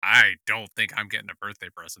I don't think I'm getting a birthday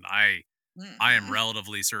present. I am Mhm.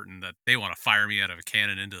 relatively certain that they want to fire me out of a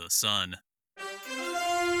cannon into the sun.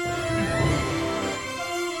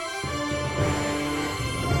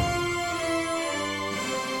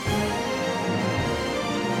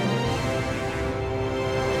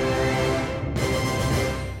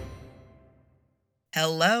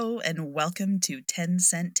 Hello, and welcome to 10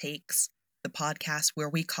 Cent Takes, the podcast where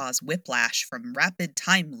we cause whiplash from rapid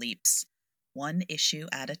time leaps, one issue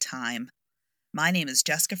at a time. My name is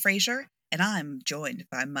Jessica Frazier, and I'm joined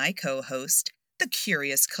by my co host, the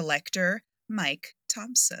curious collector, Mike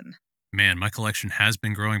Thompson. Man, my collection has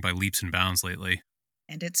been growing by leaps and bounds lately.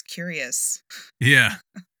 And it's curious. Yeah.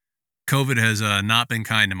 COVID has not been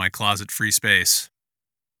kind to my closet free space.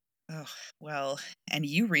 Oh, well, and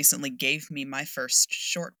you recently gave me my first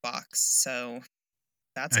short box, so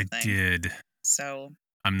that's a I thing. did. So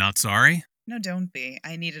I'm not sorry. no, don't be.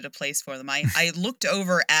 I needed a place for them. I looked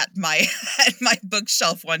over at my at my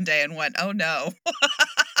bookshelf one day and went, "Oh no."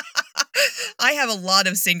 I have a lot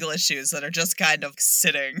of single issues that are just kind of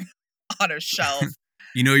sitting on a shelf.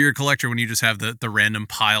 You know you're a collector when you just have the random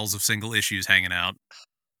piles of single issues hanging out.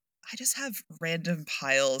 I just have random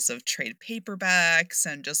piles of trade paperbacks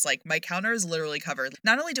and just like my counter is literally covered.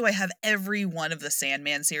 Not only do I have every one of the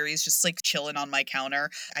Sandman series just like chilling on my counter,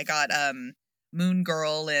 I got Moon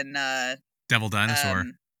Girl and Devil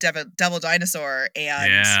Dinosaur. Devil Dinosaur, and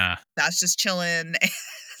Yeah. that's just chilling.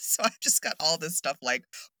 So I've just got all this stuff like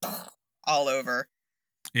all over.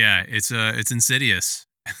 Yeah, it's insidious.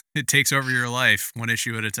 It takes over your life one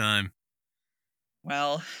issue at a time.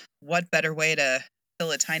 Well, what better way to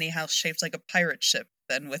fill a tiny house shaped like a pirate ship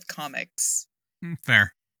than with comics?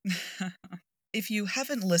 Fair. If you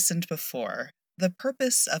haven't listened before, the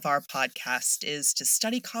purpose of our podcast is to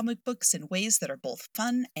study comic books in ways that are both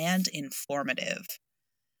fun and informative.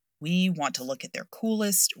 We want to look at their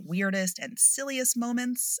coolest, weirdest, and silliest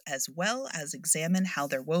moments, as well as examine how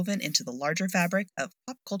they're woven into the larger fabric of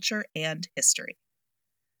pop culture and history.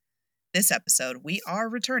 This episode, we are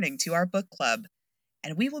returning to our book club,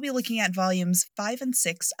 and we will be looking at volumes 5 and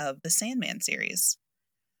 6 of the Sandman series.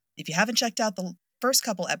 If you haven't checked out the first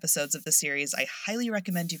couple episodes of the series, I highly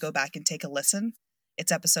recommend you go back and take a listen.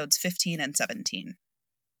 It's episodes 15 and 17.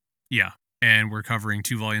 Yeah, and we're covering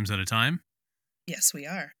 2 volumes at a time. Yes, we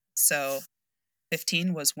are. So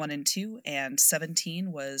 15 was 1 and 2, and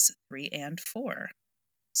 17 was 3 and 4.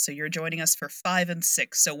 So you're joining us for 5 and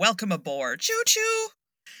 6. So welcome aboard. Choo choo!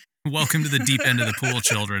 Welcome to the deep end of the pool,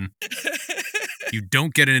 children. You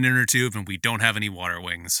don't get an inner tube, and we don't have any water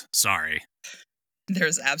wings. Sorry.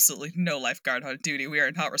 There's absolutely no lifeguard on duty. We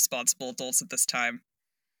are not responsible adults at this time.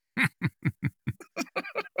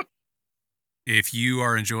 If you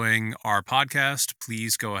are enjoying our podcast,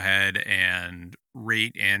 please go ahead and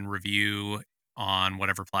rate and review on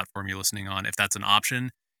whatever platform you're listening on. If that's an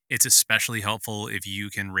option, it's especially helpful if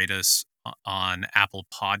you can rate us on Apple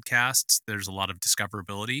Podcasts. There's a lot of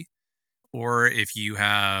discoverability. Or if you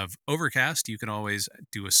have Overcast, you can always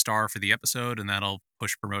do a star for the episode, and that'll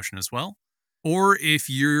push promotion as well. Or if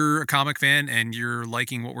you're a comic fan and you're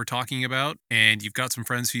liking what we're talking about and you've got some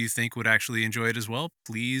friends who you think would actually enjoy it as well,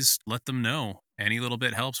 please let them know. Any little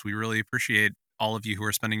bit helps. We really appreciate all of you who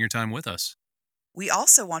are spending your time with us. We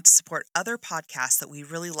also want to support other podcasts that we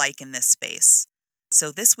really like in this space.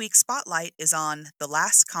 So this week's spotlight is on the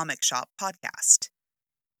Last Comic Shop podcast.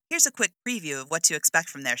 Here's a quick preview of what to expect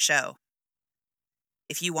from their show.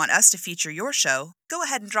 If you want us to feature your show, go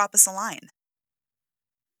ahead and drop us a line.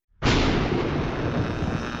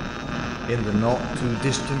 In the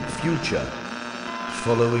not-too-distant future,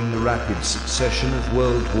 following the rapid succession of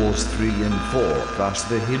World Wars III and IV, plus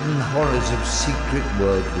the hidden horrors of Secret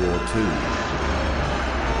World War II,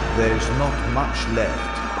 there's not much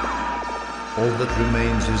left. All that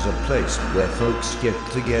remains is a place where folks get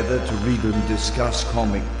together to read and discuss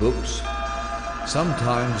comic books.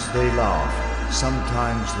 Sometimes they laugh,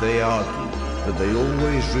 sometimes they argue, but they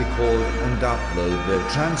always record and upload their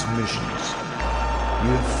transmissions.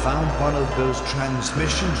 You've found one of those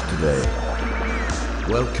transmissions today.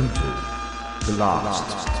 Welcome to the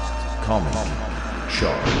Last Comic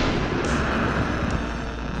Shop.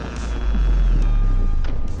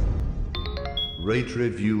 Rate,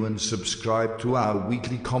 review, and subscribe to our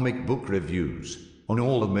weekly comic book reviews on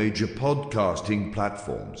all the major podcasting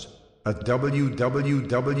platforms at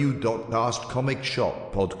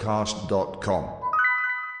www.lastcomicshoppodcast.com.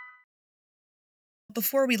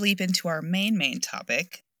 Before we leap into our main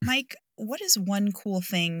topic, Mike, what is one cool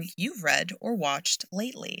thing you've read or watched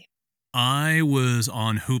lately? I was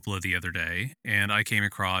on Hoopla the other day, and I came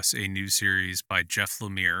across a new series by Jeff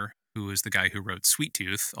Lemire, who is the guy who wrote Sweet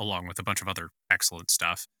Tooth, along with a bunch of other excellent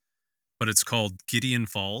stuff. but it's called Gideon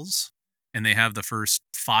Falls, and they have the first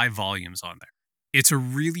 5 volumes on there. It's a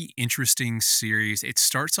really interesting series. It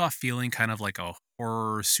starts off feeling kind of like a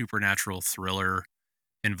horror supernatural thriller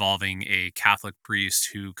involving a Catholic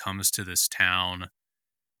priest who comes to this town,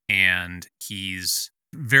 and he's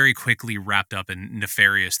very quickly wrapped up in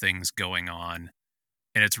nefarious things going on.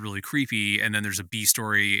 And it's really creepy. And then there's a B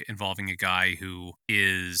story involving a guy who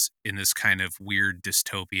is in this kind of weird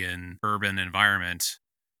dystopian urban environment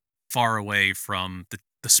far away from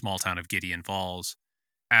the small town of Gideon Falls.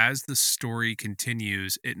 As the story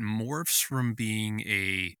continues, it morphs from being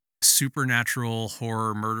a supernatural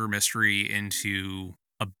horror murder mystery into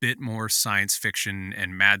a bit more science fiction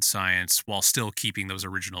and mad science while still keeping those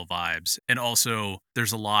original vibes. And also,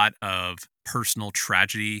 there's a lot of personal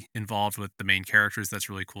tragedy involved with the main characters. That's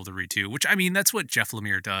really cool to read too, which, I mean, that's what Jeff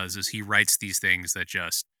Lemire does, is he writes these things that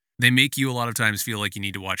just, they make you a lot of times feel like you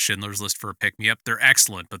need to watch Schindler's List for a pick-me-up. They're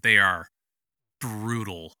excellent, but they are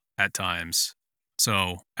brutal at times.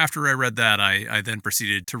 So after I read that, I then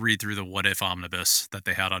proceeded to read through the What If Omnibus that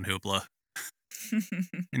they had on Hoopla.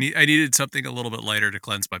 I needed something a little bit lighter to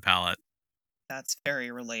cleanse my palate. That's very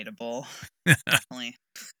relatable. Definitely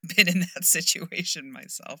been in that situation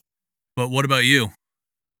myself. But what about you?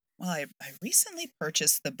 Well, I recently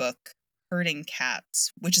purchased the book Herding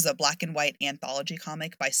Cats, which is a black and white anthology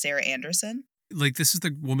comic by Sarah Anderson. Like, this is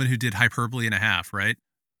the woman who did Hyperbole and a Half, right?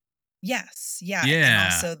 Yes, yeah. Yeah.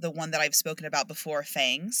 And also the one that I've spoken about before,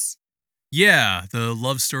 Fangs. Yeah, the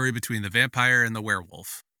love story between the vampire and the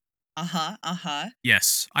werewolf. Uh-huh.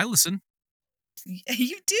 Yes, I listen.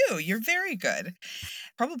 You do. You're very good.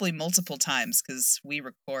 Probably multiple times because we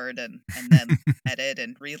record and then edit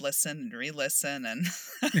and re-listen and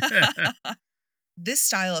This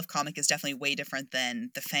style of comic is definitely way different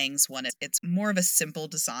than the Fangs one. It's more of a simple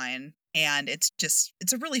design, and it's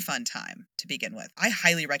a really fun time to begin with. I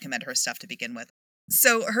highly recommend her stuff to begin with.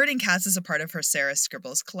 So Herding Cats is a part of her Sarah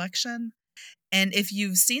Scribbles collection. And if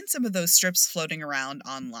you've seen some of those strips floating around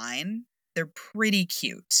online, they're pretty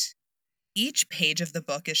cute. Each page of the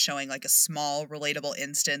book is showing like a small, relatable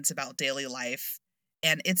instance about daily life.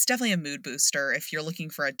 And it's definitely a mood booster. If you're looking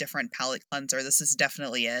for a different palate cleanser, this is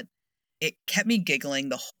definitely it. It kept me giggling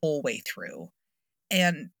the whole way through.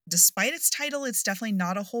 And despite its title, it's definitely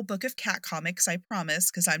not a whole book of cat comics, I promise,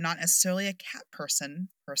 because I'm not necessarily a cat person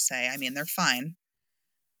per se. I mean, they're fine,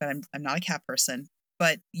 but I'm not a cat person.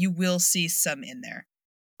 But you will see some in there.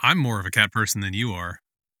 I'm more of a cat person than you are.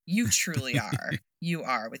 You truly are. You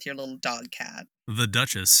are, with your little dog cat. The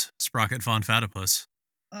Duchess, Sprocket Von Fatipus.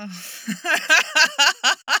 Oh,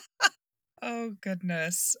 oh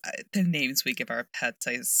goodness. The names we give our pets,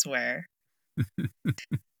 I swear.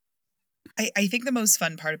 I think the most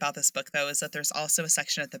fun part about this book, though, is that there's also a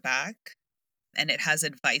section at the back, and it has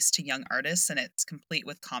advice to young artists, and it's complete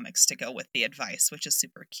with comics to go with the advice, which is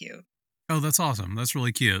super cute. Oh, that's awesome. That's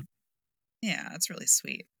really cute. Yeah, it's really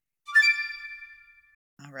sweet.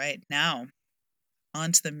 All right, now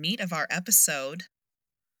on to the meat of our episode.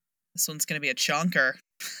 This one's going to be a chonker.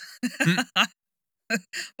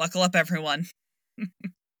 Buckle up, everyone.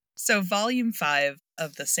 So, Volume 5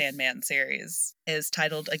 of the Sandman series is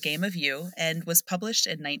titled A Game of You and was published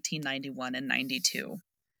in 1991 and 92.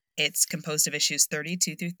 It's composed of issues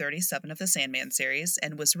 32 through 37 of the Sandman series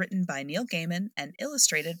and was written by Neil Gaiman and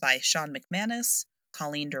illustrated by Sean McManus,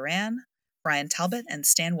 Colleen Duran, Brian Talbot, and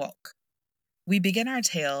Stan Wolk. We begin our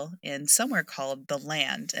tale in somewhere called The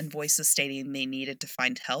Land, and voices stating they needed to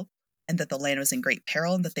find help, and that the land was in great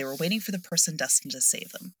peril, and that they were waiting for the person destined to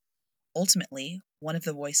save them. Ultimately, one of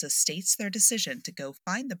the voices states their decision to go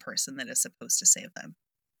find the person that is supposed to save them.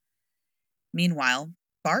 Meanwhile,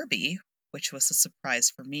 Barbie, which was a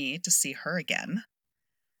surprise for me to see her again,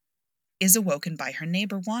 is awoken by her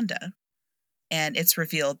neighbor Wanda, and it's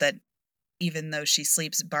revealed that even though she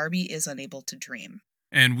sleeps, Barbie is unable to dream.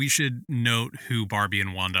 And we should note who Barbie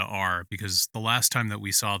and Wanda are, because the last time that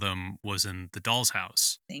we saw them was in the Doll's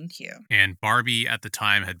House. Thank you. And Barbie at the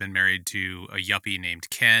time had been married to a yuppie named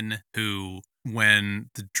Ken, who, when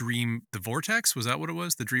the vortex, was that what it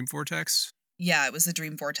was? The dream vortex? Yeah, it was the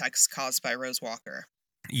dream vortex caused by Rose Walker.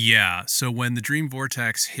 Yeah, so when the dream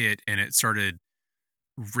vortex hit and it started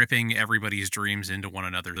ripping everybody's dreams into one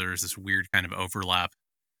another, there was this weird kind of overlap.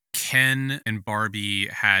 Ken and Barbie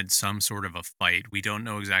had some sort of a fight. We don't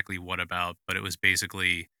know exactly what about, but it was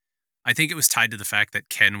basically, I think it was tied to the fact that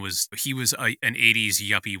Ken was an 80s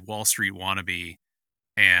yuppie Wall Street wannabe,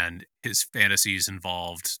 and his fantasies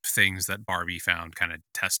involved things that Barbie found kind of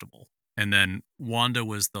detestable. And then Wanda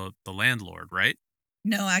was the landlord, right?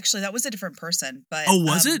 No, actually, that was a different person. But oh,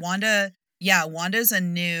 was it? Wanda's a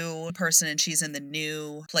new person, and she's in the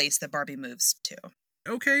new place that Barbie moves to.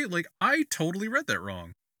 okay, like I totally read that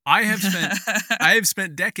wrong. I have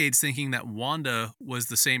spent decades thinking that Wanda was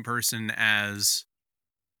the same person as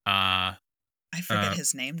uh I forget uh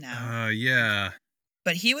his name now. yeah.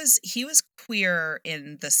 But he was queer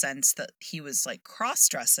in the sense that he was, like,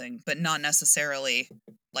 cross-dressing, but not necessarily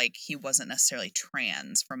like, he wasn't necessarily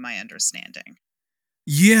trans from my understanding.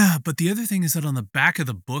 Yeah, but the other thing is that on the back of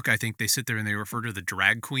the book, I think they sit there and they refer to the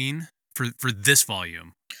drag queen for this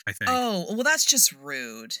volume, I think. Oh, well, that's just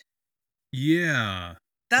rude. Yeah.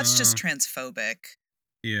 That's just Uh transphobic.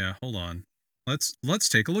 yeah, hold on. Let's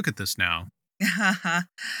take a look at this now.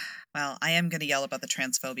 Well, I am gonna yell about the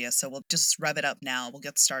transphobia, so we'll just rev it up now. We'll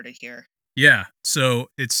get started here. Yeah. So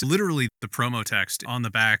it's literally the promo text on the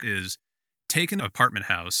back is take an apartment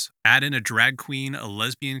house, add in a drag queen, a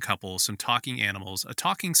lesbian couple, some talking animals, a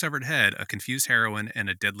talking severed head, a confused heroine, and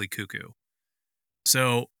a deadly cuckoo.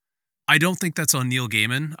 So I don't think that's on Neil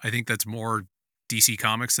Gaiman. I think that's more DC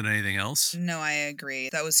Comics than anything else. No, I agree.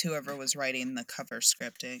 That was whoever was writing the cover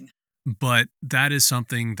scripting. But that is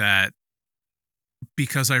something that,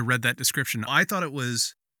 because I read that description, I thought it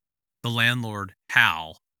was the landlord,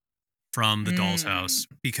 Hal, from the Doll's Mm. House,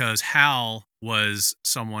 because Hal was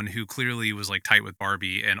someone who clearly was like tight with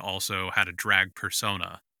Barbie and also had a drag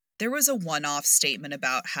persona. There was a one-off statement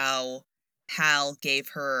about how Hal gave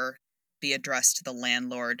her the address to the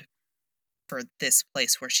landlord for this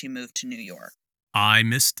place where she moved to New York. I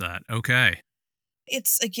missed that. Okay.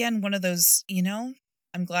 It's, again, one of those,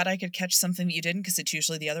 I'm glad I could catch something that you didn't because it's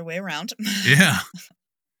usually the other way around. Yeah.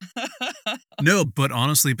 No, but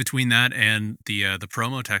honestly, between that and the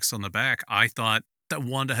promo text on the back, I thought that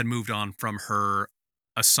Wanda had moved on from her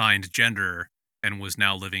assigned gender and was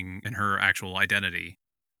now living in her actual identity.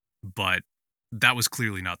 But that was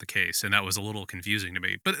clearly not the case, and that was a little confusing to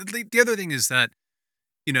me. But the other thing is that,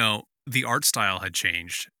 the art style had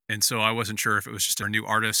changed, and so I wasn't sure if it was just a new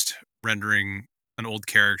artist rendering an old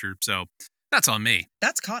character. So that's on me.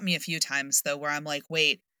 That's caught me a few times, though, where I'm like,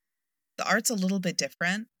 wait, the art's a little bit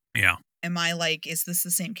different. Yeah. Am I like, is this the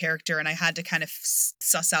same character? And I had to kind of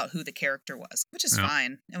suss out who the character was, which is Yeah.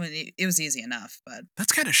 fine. I mean, it was easy enough, but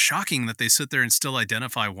That's kind of shocking that they sit there and still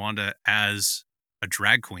identify Wanda as a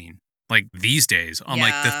drag queen, like these days, on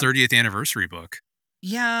like the yeah. 30th anniversary book.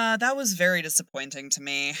 Yeah, that was very disappointing to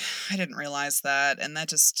me. I didn't realize that, and that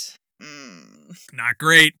just, Not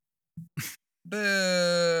great.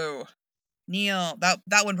 boo. Neil,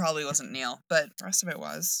 that one probably wasn't Neil, but the rest of it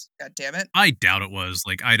was. God damn it. I doubt it was.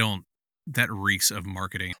 Like, I don't, that reeks of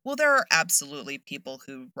marketing. Well, there are absolutely people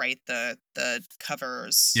who write the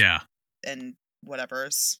covers Yeah. and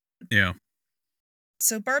whatevers. Yeah.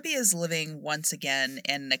 So Barbie is living once again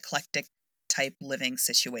in an eclectic type living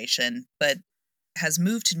situation, but has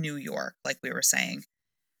moved to New York, like we were saying.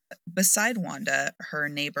 Beside Wanda, her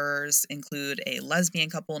neighbors include a lesbian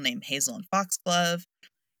couple named Hazel and Foxglove,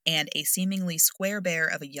 and a seemingly square bear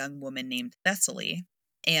of a young woman named Thessaly,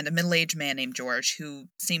 and a middle-aged man named George, who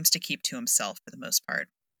seems to keep to himself for the most part.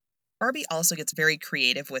 Barbie also gets very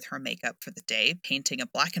creative with her makeup for the day, painting a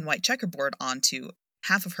black and white checkerboard onto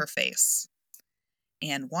half of her face.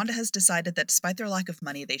 And Wanda has decided that despite their lack of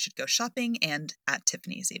money, they should go shopping and at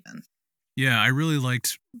Tiffany's even. Yeah. I really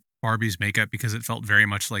liked Barbie's makeup because it felt very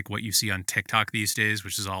much like what you see on TikTok these days,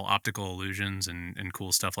 which is all optical illusions and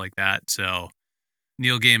cool stuff like that. So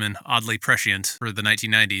Neil Gaiman, oddly prescient for the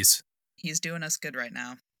 1990s. He's doing us good right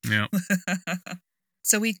now. Yeah.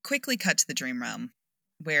 So we quickly cut to the Dream Realm,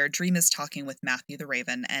 where Dream is talking with Matthew the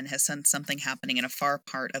Raven and has sensed something happening in a far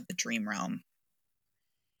part of the Dream Realm.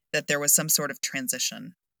 That there was some sort of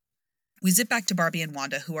transition. We zip back to Barbie and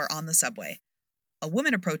Wanda, who are on the subway. A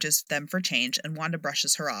woman approaches them for change, and Wanda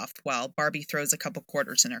brushes her off, while Barbie throws a couple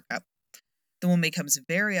quarters in her cup. The woman becomes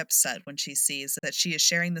very upset when she sees that she is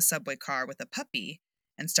sharing the subway car with a puppy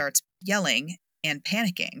and starts yelling and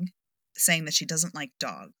panicking, saying that she doesn't like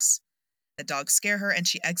dogs. The dogs scare her, and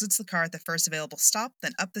she exits the car at the first available stop,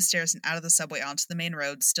 then up the stairs and out of the subway onto the main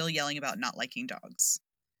road, still yelling about not liking dogs.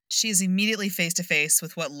 She is immediately face to face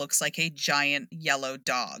with what looks like a giant yellow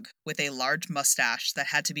dog with a large mustache that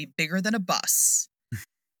had to be bigger than a bus.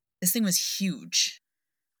 This thing was huge.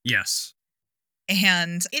 Yes.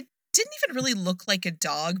 And it didn't even really look like a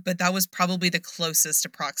dog, but that was probably the closest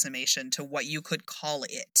approximation to what you could call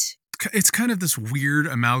it. It's kind of this weird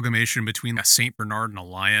amalgamation between a Saint Bernard and a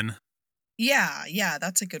lion. Yeah,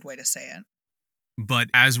 that's a good way to say it. But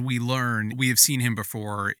as we learn, we have seen him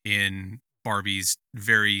before in Barbie's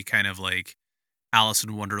very kind of like Alice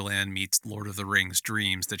in Wonderland meets Lord of the Rings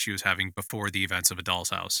dreams that she was having before the events of A Doll's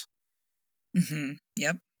House.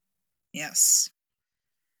 Yep. Yes.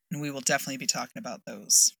 And we will definitely be talking about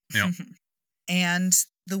those. Yep. And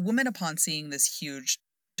the woman, upon seeing this huge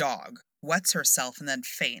dog, wets herself and then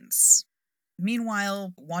faints.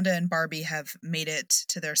 Meanwhile, Wanda and Barbie have made it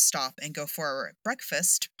to their stop and go for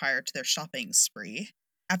breakfast prior to their shopping spree.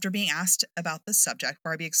 After being asked about the subject,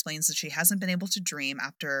 Barbie explains that she hasn't been able to dream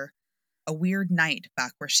after a weird night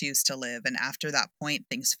back where she used to live, and after that point,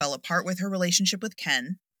 things fell apart with her relationship with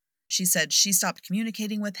Ken. She said she stopped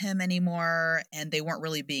communicating with him anymore, and they weren't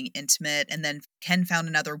really being intimate, and then Ken found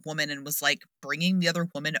another woman and was, like, bringing the other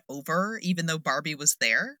woman over, even though Barbie was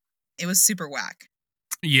there. It was super whack.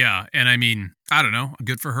 Yeah, and I mean, I don't know.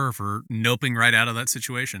 Good for her for noping right out of that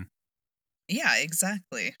situation. Yeah,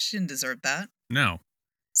 exactly. She didn't deserve that. No.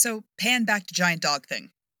 So, pan back to Giant Dog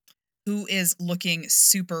Thing, who is looking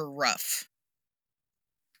super rough.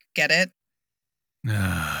 Get it?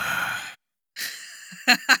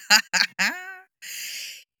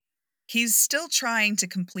 He's still trying to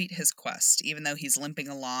complete his quest, even though he's limping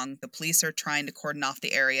along. The police are trying to cordon off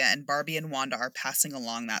the area, and Barbie and Wanda are passing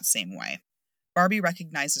along that same way. Barbie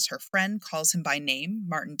recognizes her friend, calls him by name,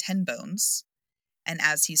 Martin Tenbones, and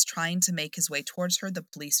as he's trying to make his way towards her, the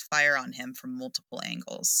police fire on him from multiple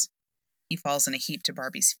angles. He falls in a heap to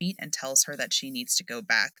Barbie's feet and tells her that she needs to go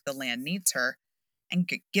back. The land needs her, and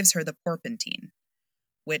gives her the porpentine,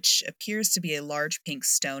 which appears to be a large pink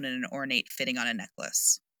stone in an ornate fitting on a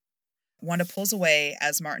necklace. Wanda pulls away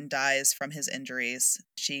as Martin dies from his injuries.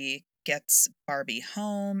 She gets Barbie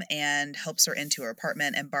home and helps her into her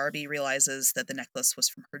apartment, and Barbie realizes that the necklace was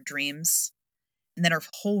from her dreams. And then her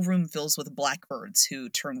whole room fills with blackbirds who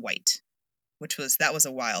turn white, that was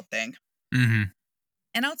a wild thing. Mm-hmm.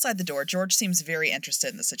 And outside the door, George seems very interested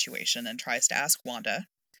in the situation and tries to ask Wanda,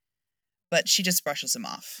 but she just brushes him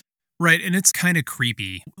off. Right, and it's kind of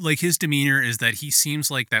creepy. Like, his demeanor is that he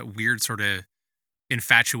seems like that weird sort of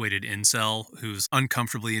infatuated incel who's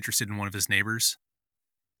uncomfortably interested in one of his neighbors.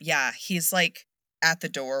 Yeah, he's like at the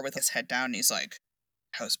door with his head down and he's like,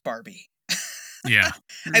 "How's Barbie?" Yeah.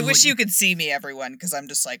 I wish you could see me, everyone, because I'm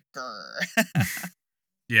just like, grr.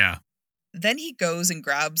 Yeah. Then he goes and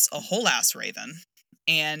grabs a whole ass raven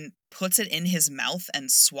and puts it in his mouth and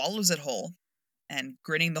swallows it whole, and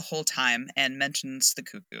grinning the whole time, and mentions the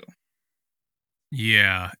cuckoo.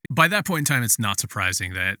 Yeah. By that point in time, it's not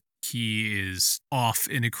surprising that he is off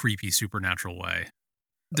in a creepy supernatural way.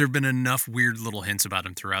 There have been enough weird little hints about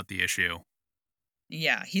him throughout the issue.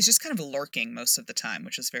 Yeah, he's just kind of lurking most of the time,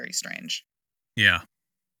 which is very strange. Yeah.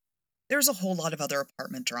 There's a whole lot of other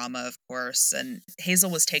apartment drama, of course, and Hazel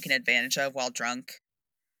was taken advantage of while drunk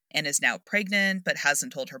and is now pregnant but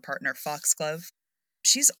hasn't told her partner Foxglove.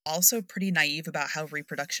 She's also pretty naive about how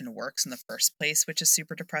reproduction works in the first place, which is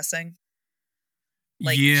super depressing.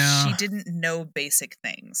 Like, yeah. she didn't know basic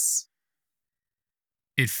things.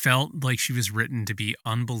 It felt like she was written to be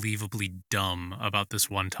unbelievably dumb about this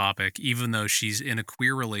one topic, even though she's in a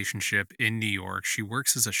queer relationship in New York. She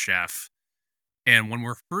works as a chef. And when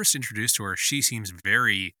we're first introduced to her, she seems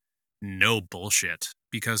very no bullshit.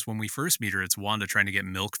 Because when we first meet her, it's Wanda trying to get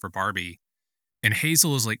milk for Barbie. And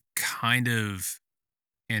Hazel is like kind of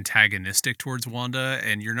antagonistic towards Wanda.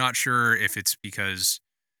 And you're not sure if it's because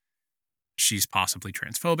she's possibly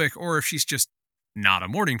transphobic or if she's just not a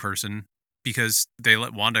morning person, because they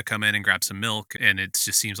let Wanda come in and grab some milk. And it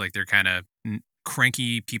just seems like they're kind of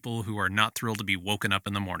cranky people who are not thrilled to be woken up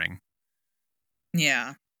in the morning.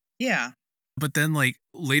 Yeah. Yeah. But then, like,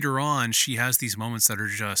 later on, she has these moments that are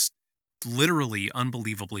just literally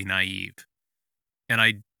unbelievably naive. And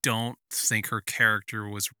I don't think her character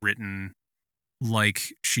was written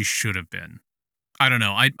like she should have been. I don't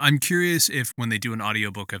know. I'm curious if when they do an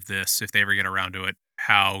audiobook of this, if they ever get around to it,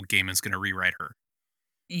 how Gaiman's going to rewrite her.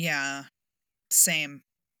 Yeah. Same.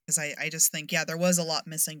 Because I just think, yeah, there was a lot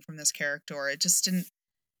missing from this character. It just didn't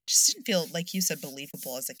feel, like you said,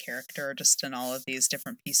 believable as a character, just in all of these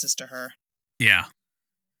different pieces to her. Yeah.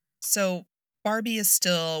 So Barbie is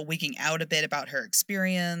still wigging out a bit about her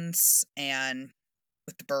experience and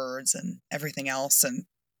with the birds and everything else and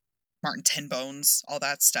Martin Tenbones, all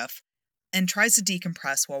that stuff, and tries to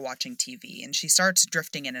decompress while watching TV. And she starts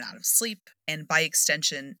drifting in and out of sleep and, by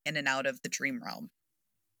extension, in and out of the dream realm.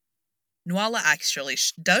 Nuala actually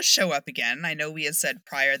does show up again. I know we had said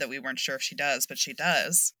prior that we weren't sure if she does, but she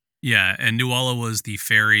does. Yeah, and Nuala was the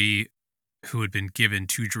fairy who had been given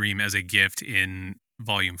to Dream as a gift in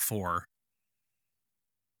Volume 4.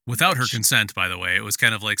 Without her consent, by the way. It was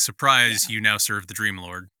kind of like, surprise, you now serve the Dream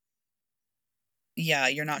Lord. Yeah,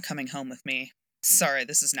 you're not coming home with me. Sorry,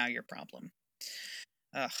 this is now your problem.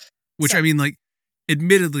 Ugh. Which, I mean, like,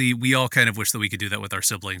 admittedly, we all kind of wish that we could do that with our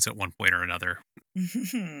siblings at one point or another.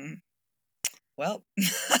 Well.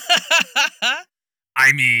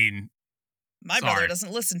 I mean, My brother Sorry.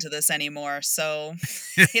 doesn't listen to this anymore, so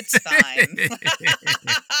it's fine.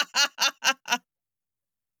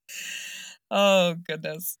 Oh,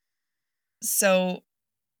 goodness. So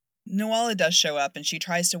Nuala does show up and she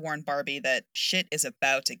tries to warn Barbie that shit is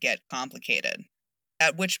about to get complicated.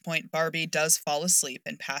 At which point, Barbie does fall asleep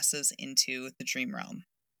and passes into the dream realm.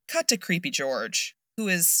 Cut to creepy George, who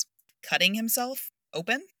is cutting himself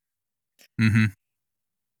open. Mm-hmm.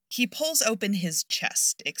 He pulls open his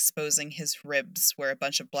chest, exposing his ribs where a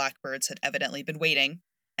bunch of blackbirds had evidently been waiting,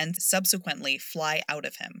 and subsequently fly out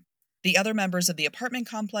of him. The other members of the apartment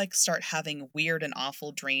complex start having weird and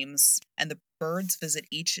awful dreams, and the birds visit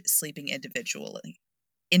each sleeping individual.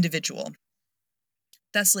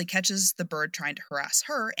 Thessaly catches the bird trying to harass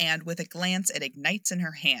her, and with a glance, it ignites in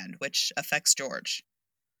her hand, which affects George.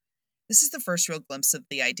 This is the first real glimpse of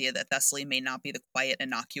the idea that Thessaly may not be the quiet,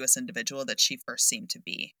 innocuous individual that she first seemed to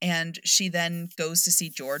be. And she then goes to see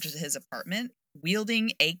George at his apartment,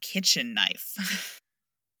 wielding a kitchen knife.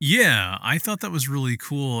 Yeah, I thought that was really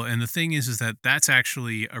cool. And the thing is that that's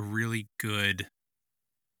actually a really good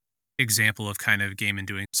example of kind of Gaiman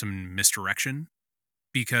doing some misdirection,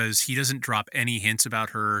 because he doesn't drop any hints about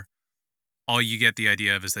her. All you get the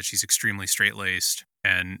idea of is that she's extremely straight-laced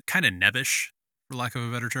and kind of nebbish, for lack of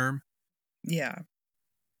a better term. Yeah.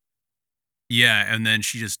 Yeah, and then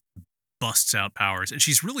she just busts out powers. And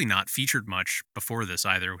she's really not featured much before this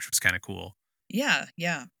either, which was kind of cool. Yeah,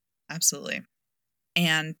 absolutely.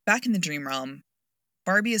 And back in the dream realm,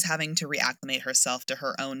 Barbie is having to reacclimate herself to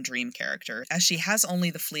her own dream character, as she has only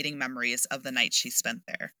the fleeting memories of the night she spent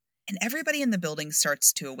there. And everybody in the building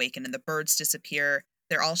starts to awaken and the birds disappear.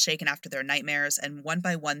 They're all shaken after their nightmares, and one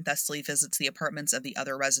by one Thessaly visits the apartments of the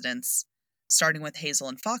other residents, starting with Hazel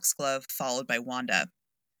and Foxglove, followed by Wanda.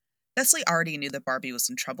 Thessaly already knew that Barbie was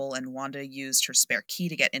in trouble, and Wanda used her spare key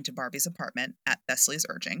to get into Barbie's apartment at Thessaly's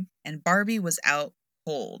urging, and Barbie was out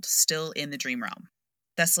cold, still in the dream realm.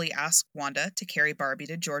 Thessaly asked Wanda to carry Barbie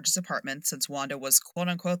to George's apartment since Wanda was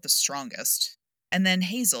quote-unquote the strongest. And then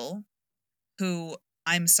Hazel, who,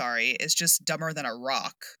 I'm sorry, is just dumber than a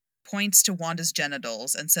rock, points to Wanda's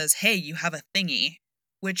genitals and says, "Hey, you have a thingy."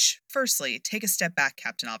 Which, firstly, take a step back,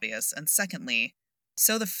 Captain Obvious, and secondly,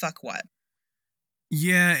 so the fuck what?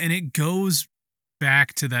 Yeah, and it goes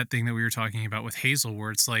back to that thing that we were talking about with Hazel,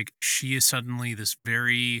 where it's like she is suddenly this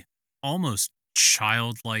very almost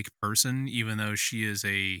childlike person, even though she is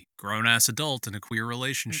a grown-ass adult in a queer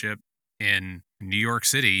relationship in New York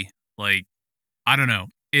City. Like, I don't know.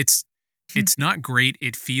 It's not great.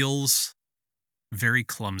 It feels very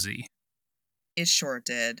clumsy. It sure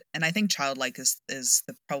did. And I think childlike is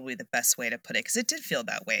probably the best way to put it, because it did feel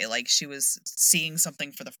that way. Like she was seeing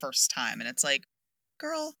something for the first time, and it's like,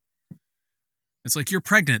 girl. It's like, you're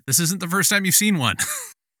pregnant. This isn't the first time you've seen one.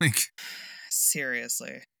 Like,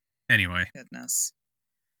 seriously. Anyway. Goodness.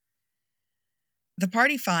 The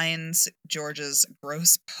party finds George's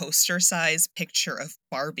gross poster-size picture of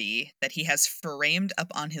Barbie that he has framed up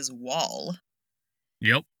on his wall.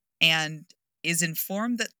 Yep. And is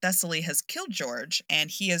informed that Thessaly has killed George,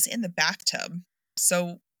 and he is in the bathtub.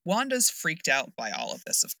 So Wanda's freaked out by all of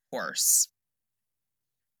this, of course.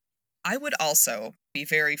 I would also be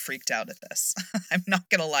very freaked out at this. I'm not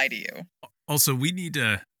gonna lie to you. Also, we need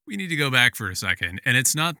to go back for a second. And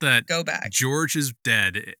it's not that Go back. George is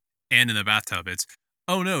dead and in the bathtub. It's,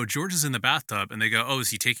 oh no, George is in the bathtub. And they go, oh, is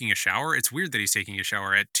he taking a shower? It's weird that he's taking a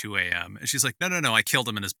shower at 2 a.m. And she's like, no, I killed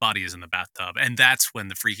him and his body is in the bathtub. And that's when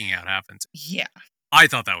the freaking out happens. Yeah. I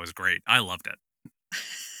thought that was great. I loved it.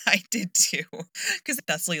 I did too. Because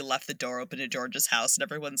Thessaly left the door open to George's house and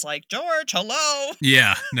everyone's like, George, hello.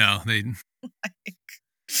 Yeah, no, they... like,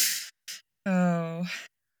 oh.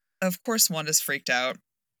 Of course, Wanda's freaked out.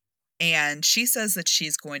 And she says that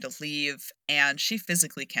she's going to leave, and she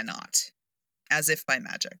physically cannot. As if by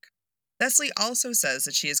magic. Thessaly also says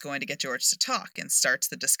that she is going to get George to talk, and starts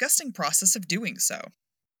the disgusting process of doing so.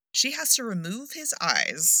 She has to remove his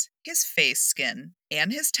eyes, his face skin,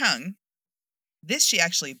 and his tongue. This she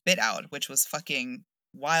actually bit out, which was fucking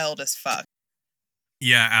wild as fuck.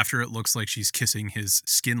 Yeah, after it looks like she's kissing his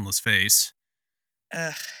skinless face.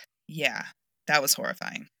 Yeah, that was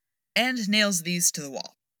horrifying. And nails these to the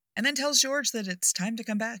wall. And then tells George that it's time to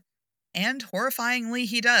come back. And horrifyingly,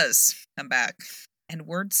 he does come back. And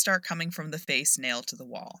words start coming from the face nailed to the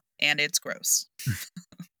wall. And it's gross.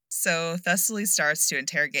 So Thessaly starts to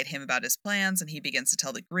interrogate him about his plans, and he begins to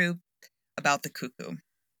tell the group about the cuckoo.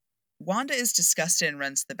 Wanda is disgusted and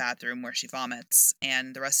runs to the bathroom where she vomits,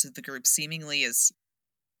 and the rest of the group seemingly is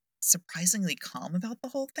surprisingly calm about the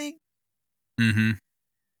whole thing. Mm-hmm.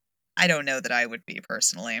 I don't know that I would be,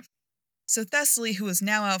 personally. So Thessaly, who is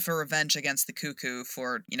now out for revenge against the cuckoo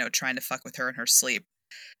for, trying to fuck with her in her sleep,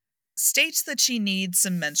 states that she needs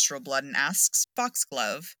some menstrual blood and asks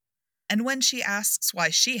Foxglove. And when she asks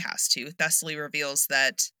why she has to, Thessaly reveals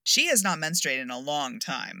that she has not menstruated in a long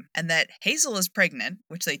time, and that Hazel is pregnant,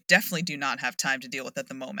 which they definitely do not have time to deal with at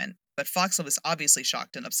the moment, but Foxglove is obviously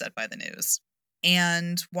shocked and upset by the news.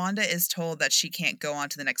 And Wanda is told that she can't go on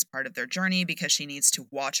to the next part of their journey because she needs to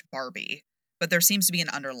watch Barbie, but there seems to be an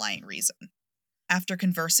underlying reason. After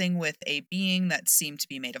conversing with a being that seemed to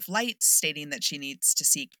be made of light, stating that she needs to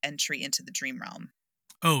seek entry into the dream realm.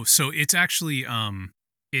 Oh, so it's actually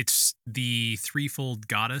it's the threefold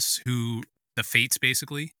goddess who the fates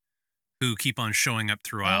basically who keep on showing up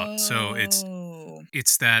throughout. So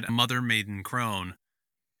it's that mother maiden crone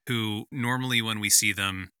who normally when we see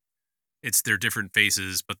them it's their different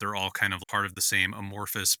faces, but they're all kind of part of the same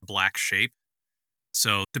amorphous black shape.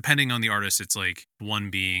 So depending on the artist, it's like one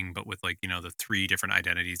being, but with like, the three different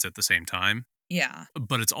identities at the same time. Yeah.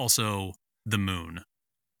 But it's also the moon.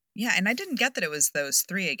 Yeah, and I didn't get that it was those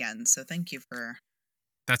three again, so thank you for...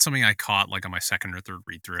 That's something I caught like on my second or third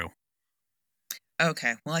read through.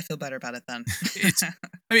 Okay, well, I feel better about it then.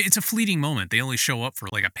 It's a fleeting moment. They only show up for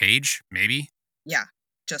like a page, maybe. Yeah,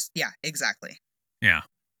 exactly. Yeah.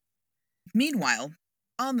 Meanwhile,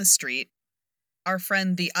 on the street, our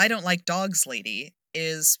friend, the I don't like dogs lady,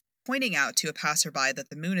 is pointing out to a passerby that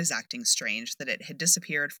the moon is acting strange, that it had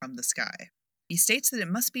disappeared from the sky. He states that it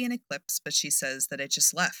must be an eclipse, but she says that it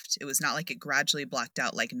just left. It was not like it gradually blacked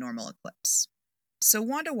out like a normal eclipse. So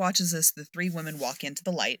Wanda watches as the three women walk into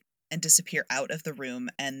the light and disappear out of the room,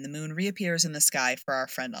 and the moon reappears in the sky for our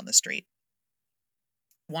friend on the street.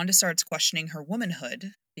 Wanda starts questioning her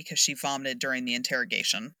womanhood because she vomited during the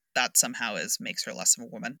interrogation. That somehow makes her less of a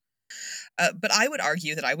woman. But I would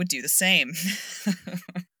argue that I would do the same.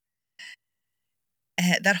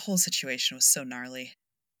 That whole situation was so gnarly.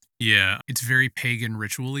 Yeah, it's very pagan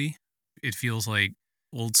ritually. It feels like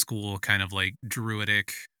old school, kind of like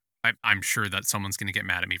druidic. I'm sure that someone's going to get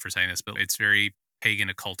mad at me for saying this, but it's very pagan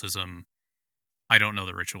occultism. I don't know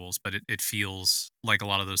the rituals, but it feels like a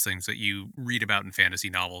lot of those things that you read about in fantasy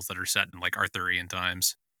novels that are set in like Arthurian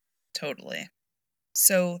times. Totally.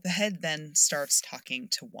 So the head then starts talking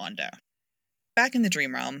to Wanda. Back in the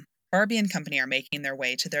dream realm, Barbie and company are making their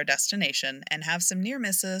way to their destination and have some near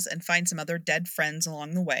misses and find some other dead friends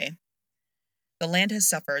along the way. The land has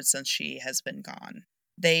suffered since she has been gone.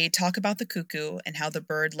 They talk about the cuckoo and how the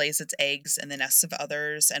bird lays its eggs in the nests of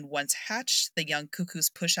others, and once hatched, the young cuckoos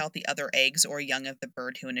push out the other eggs or young of the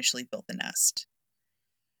bird who initially built the nest.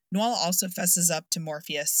 Noel also fesses up to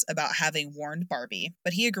Morpheus about having warned Barbie,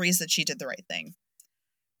 but he agrees that she did the right thing.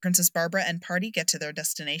 Princess Barbara and party get to their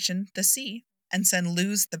destination, the sea, and send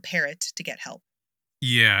Luz the parrot to get help.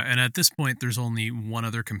 Yeah, and at this point, there's only one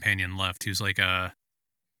other companion left who's like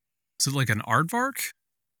is it like an aardvark?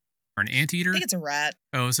 Or an anteater? I think it's a rat.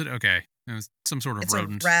 Oh, is it? Okay. It was some sort of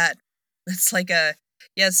rodent. It's a rat. It's like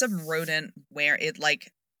some rodent where it like...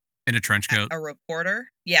 In a trench coat. A reporter?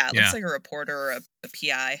 Yeah, it looks like a reporter or a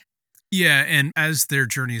PI. Yeah, and as their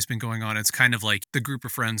journey has been going on, it's kind of like the group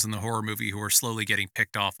of friends in the horror movie who are slowly getting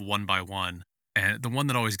picked off one by one. And the one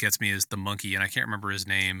that always gets me is the monkey, and I can't remember his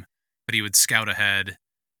name, but he would scout ahead,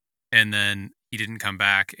 and then he didn't come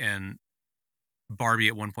back, and Barbie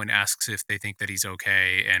at one point asks if they think that he's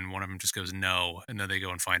okay, and one of them just goes no, and then they go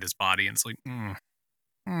and find his body, and it's like,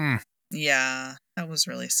 Yeah, that was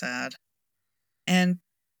really sad. And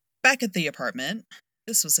back at the apartment,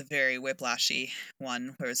 this was a very whiplashy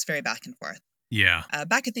one where it's very back and forth. Yeah.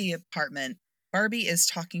 Back at the apartment, Barbie is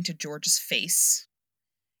talking to George's face,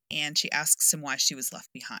 and she asks him why she was left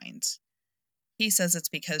behind. He says it's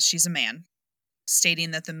because she's a man,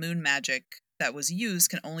 stating that the moon magic that was used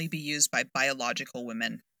can only be used by biological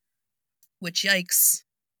women. Which, yikes.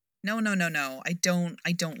 No. I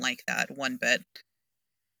don't like that one bit.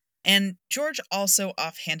 And George also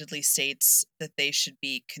offhandedly states that they should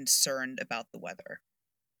be concerned about the weather.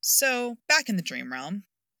 So, back in the dream realm,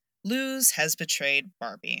 Luz has betrayed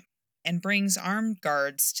Barbie and brings armed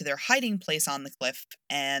guards to their hiding place on the cliff,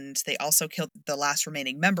 and they also killed the last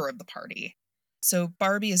remaining member of the party. So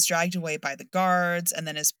Barbie is dragged away by the guards and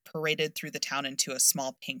then is paraded through the town into a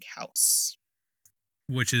small pink house.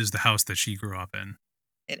 Which is the house that she grew up in.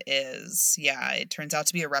 It is. Yeah, it turns out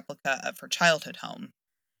to be a replica of her childhood home.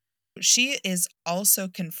 She is also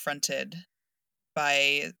confronted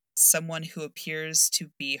by someone who appears to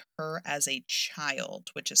be her as a child,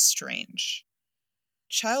 which is strange.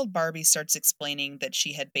 Child Barbie starts explaining that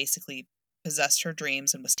she had basically possessed her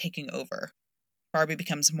dreams and was taking over. Barbie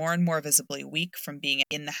becomes more and more visibly weak from being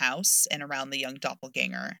in the house and around the young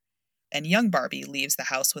doppelganger. and young Barbie leaves the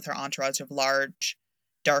house with her entourage of large,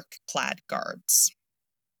 dark-clad guards.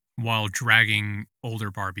 While dragging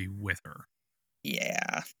older Barbie with her.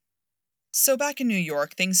 Yeah. So back in New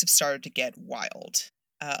York, things have started to get wild.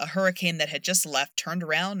 A hurricane that had just left turned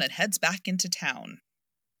around and heads back into town.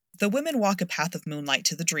 The women walk a path of moonlight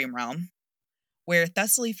to the Dream Realm, where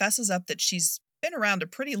Thessaly fesses up that she's been around a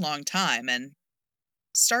pretty long time and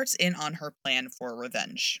starts in on her plan for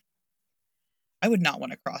revenge. I would not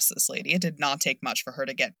want to cross this lady. It did not take much for her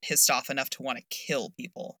to get pissed off enough to want to kill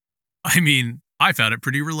people. I mean, I found it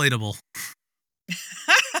pretty relatable.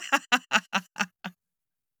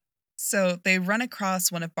 So they run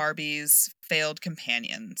across one of Barbie's failed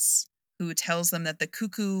companions, who tells them that the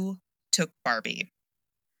cuckoo took Barbie.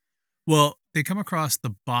 Well, they come across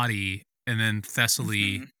the body, and then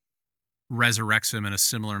Thessaly resurrects him in a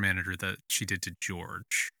similar manner that she did to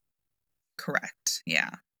George. Correct,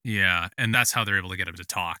 yeah. Yeah, and that's how they're able to get him to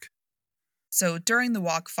talk. So during the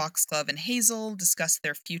walk, Foxglove and Hazel discuss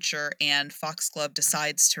their future, and Foxglove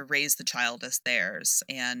decides to raise the child as theirs,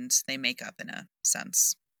 and they make up in a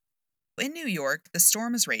sense. In New York, the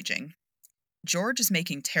storm is raging. George is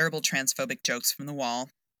making terrible transphobic jokes from the wall,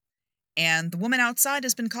 and the woman outside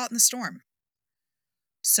has been caught in the storm.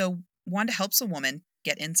 So Wanda helps a woman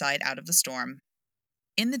get inside out of the storm.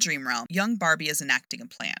 In the Dream Realm, young Barbie is enacting a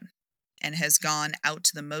plan, and has gone out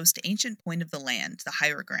to the most ancient point of the land, the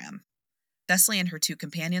Hierogram. Thessaly and her two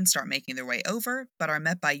companions start making their way over, but are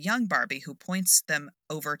met by young Barbie, who points them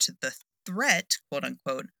over to the threat,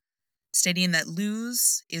 quote-unquote, stating that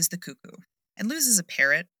Luz is the cuckoo. And Luz is a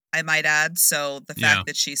parrot, I might add, so the fact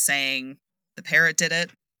that she's saying the parrot did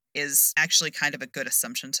it is actually kind of a good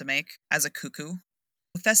assumption to make as a cuckoo.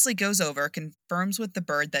 Thessaly goes over, confirms with the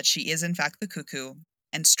bird that she is in fact the cuckoo,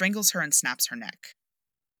 and strangles her and snaps her neck.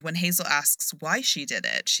 When Hazel asks why she did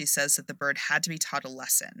it, she says that the bird had to be taught a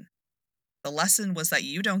lesson. The lesson was that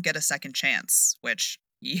you don't get a second chance, which,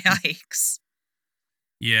 yikes.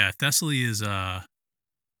 Yeah, Thessaly is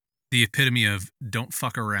the epitome of don't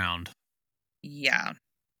fuck around. Yeah,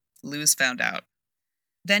 Luz found out.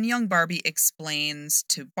 Then young Barbie explains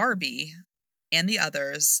to Barbie and the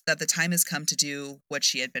others that the time has come to do what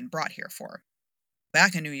she had been brought here for.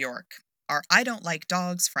 Back in New York, our I don't like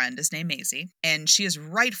dogs friend is named Maisie, and she is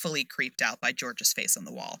rightfully creeped out by George's face on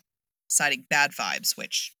the wall, citing bad vibes,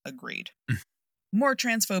 which agreed. More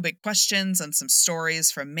transphobic questions and some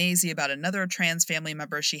stories from Maisie about another trans family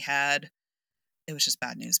member she had. It was just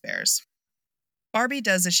bad news bears. Barbie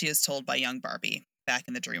does as she is told by young Barbie, back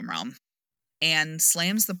in the Dream Realm, and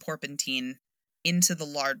slams the porpentine into the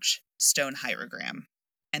large stone hierogram.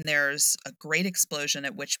 And there's a great explosion,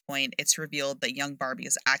 at which point it's revealed that young Barbie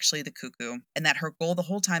is actually the cuckoo, and that her goal the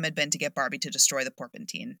whole time had been to get Barbie to destroy the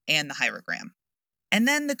porpentine and the hierogram. And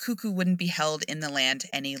then the cuckoo wouldn't be held in the land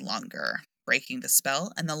any longer, breaking the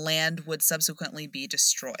spell, and the land would subsequently be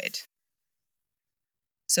destroyed.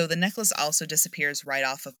 So the necklace also disappears right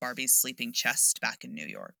off of Barbie's sleeping chest back in New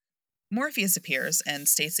York. Morpheus appears and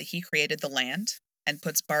states that he created the land, and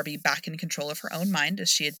puts Barbie back in control of her own mind as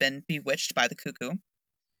she had been bewitched by the cuckoo.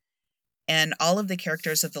 And all of the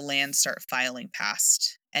characters of the land start filing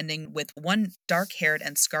past, ending with one dark-haired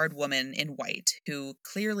and scarred woman in white who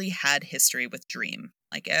clearly had history with Dream,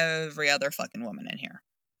 like every other fucking woman in here.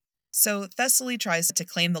 So Thessaly tries to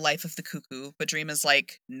claim the life of the cuckoo, but Dream is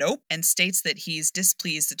like, nope, and states that he's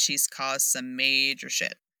displeased that she's caused some major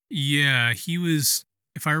shit. Yeah, he was,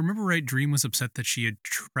 if I remember right, Dream was upset that she had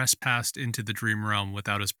trespassed into the Dream Realm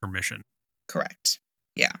without his permission. Correct.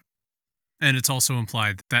 Yeah. And it's also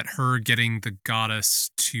implied that her getting the goddess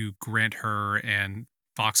to grant her and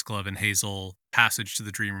Foxglove and Hazel passage to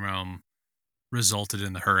the Dream Realm resulted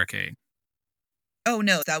in the hurricane. Oh,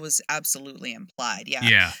 no, that was absolutely implied, yeah.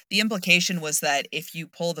 Yeah. The implication was that if you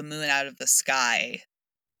pull the moon out of the sky,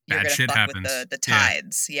 you're Bad going to shit fuck happens. with the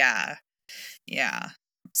tides. Yeah.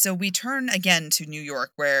 So we turn again to New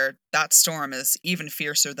York, where that storm is even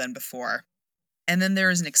fiercer than before. And then there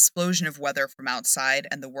is an explosion of weather from outside,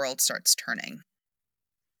 and the world starts turning.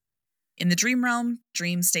 In the Dream Realm,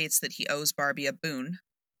 Dream states that he owes Barbie a boon,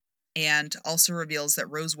 and also reveals that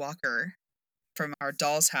Rose Walker, from our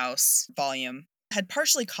Doll's House volume, had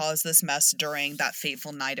partially caused this mess during that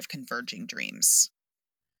fateful night of converging dreams.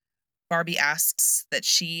 Barbie asks that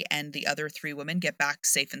she and the other 3 women get back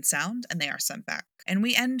safe and sound, and they are sent back. And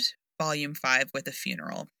we end Volume 5 with a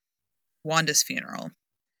funeral. Wanda's funeral.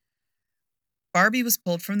 Barbie was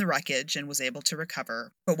pulled from the wreckage and was able to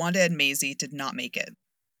recover, but Wanda and Maisie did not make it.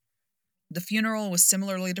 The funeral was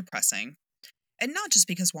similarly depressing, and not just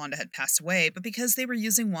because Wanda had passed away, but because they were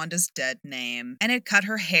using Wanda's dead name, and had cut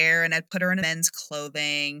her hair and had put her in men's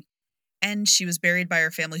clothing, And she was buried by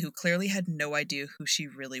her family, who clearly had no idea who she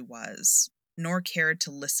really was, nor cared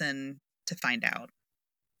to listen to find out.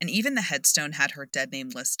 And even the headstone had her dead name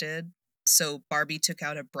listed, so Barbie took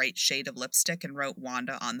out a bright shade of lipstick and wrote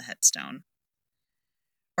Wanda on the headstone.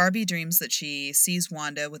 Barbie dreams that she sees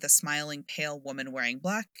Wanda with a smiling, pale woman wearing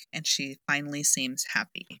black, and she finally seems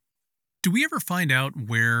happy. Do we ever find out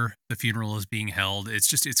where the funeral is being held?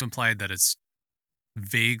 It's implied that it's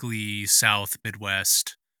vaguely South,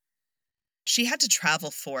 Midwest. She had to travel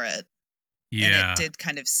for it, and Yeah. it did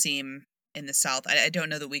kind of seem in the South. I don't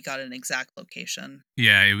know that we got an exact location.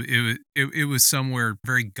 Yeah, it was somewhere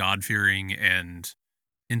very God-fearing and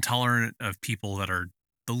intolerant of people that are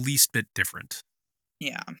the least bit different.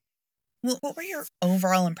 Yeah. Well, what were your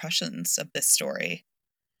overall impressions of this story?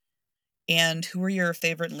 And who were your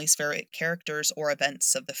favorite and least favorite characters or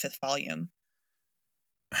events of the 5th volume?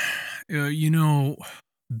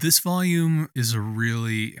 This volume is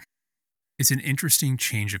it's an interesting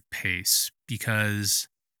change of pace because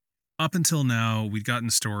up until now, we'd gotten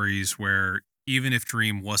stories where even if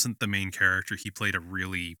Dream wasn't the main character, he played a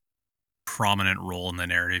really prominent role in the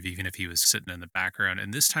narrative, even if he was sitting in the background.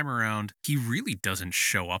 And this time around, he really doesn't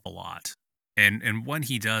show up a lot. And when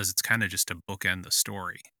he does, it's kind of just to bookend the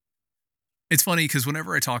story. It's funny because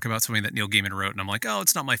whenever I talk about something that Neil Gaiman wrote and I'm like, oh,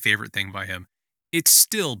 it's not my favorite thing by him, it's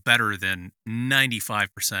still better than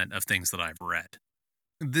 95% of things that I've read.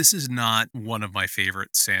 This is not one of my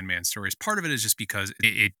favorite Sandman stories. Part of it is just because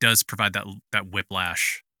it does provide that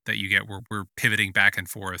whiplash that you get where we're pivoting back and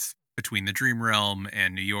forth between the dream realm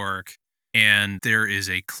and New York. And there is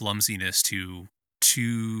a clumsiness to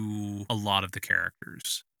a lot of the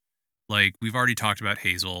characters. Like we've already talked about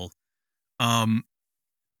Hazel.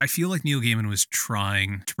 I feel like Neil Gaiman was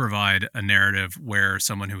trying to provide a narrative where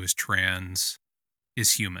someone who is trans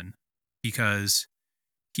is human, because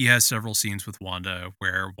he has several scenes with Wanda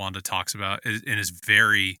where Wanda talks about and is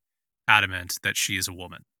very adamant that she is a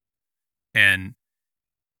woman. And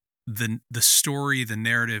the story, the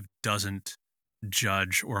narrative doesn't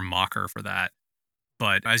judge or mock her for that.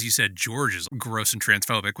 But as you said, George is gross and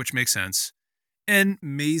transphobic, which makes sense. And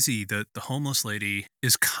Maisie, the homeless lady,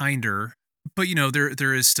 is kinder. But,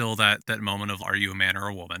 there is still that moment of, are you a man or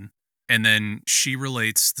a woman? And then she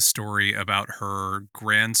relates the story about her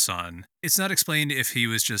grandson. It's not explained if he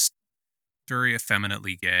was just very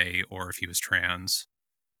effeminately gay or if he was trans.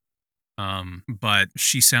 But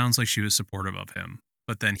she sounds like she was supportive of him.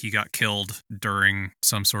 But then he got killed during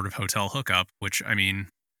some sort of hotel hookup, which, I mean,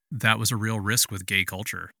 that was a real risk with gay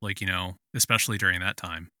culture, especially during that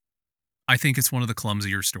time. I think it's one of the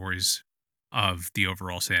clumsier stories of the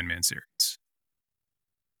overall Sandman series.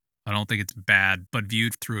 I don't think it's bad, but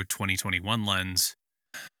viewed through a 2021 lens,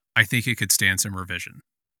 I think it could stand some revision.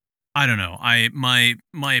 I don't know.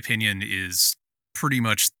 My opinion is pretty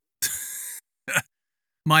much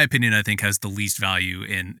my opinion, I think, has the least value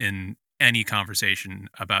in any conversation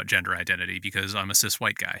about gender identity because I'm a cis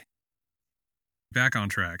white guy. Back on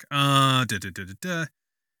track. I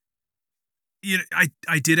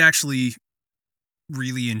did actually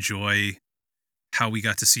really enjoy how we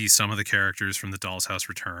got to see some of the characters from the Doll's House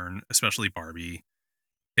return, especially Barbie.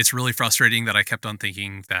 It's really frustrating that I kept on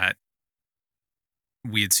thinking that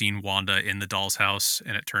we had seen Wanda in the Doll's House,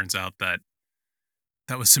 and it turns out that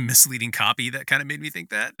was some misleading copy that kind of made me think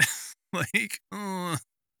that.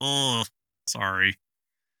 Sorry.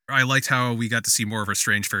 I liked how we got to see more of a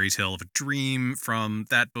strange fairy tale of a dream from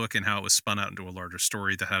that book and how it was spun out into a larger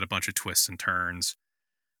story that had a bunch of twists and turns.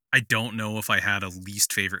 I don't know if I had a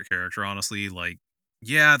least favorite character, honestly.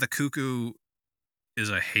 The Cuckoo is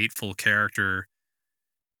a hateful character,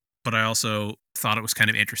 but I also thought it was kind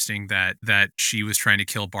of interesting that she was trying to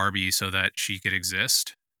kill Barbie so that she could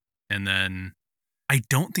exist. And then I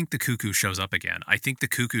don't think the Cuckoo shows up again. I think the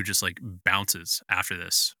Cuckoo just bounces after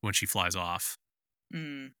this when she flies off.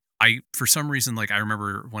 For some reason, I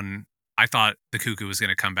remember when I thought the Cuckoo was going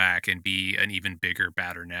to come back and be an even bigger,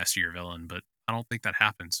 badder, nastier villain, but I don't think that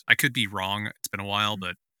happens. I could be wrong. It's been a while,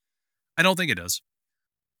 but I don't think it does.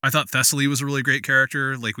 I thought Thessaly was a really great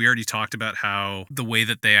character. We already talked about how the way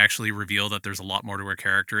that they actually reveal that there's a lot more to her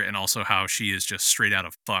character, and also how she is just straight out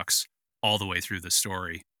of fucks all the way through the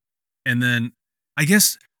story. And then I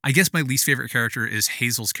guess my least favorite character is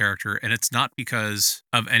Hazel's character, and it's not because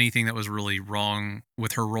of anything that was really wrong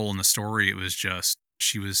with her role in the story. It was just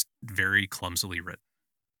she was very clumsily written.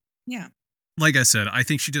 Yeah. Like I said, I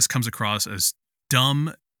think she just comes across as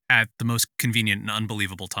dumb at the most convenient and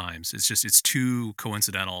unbelievable times. It's too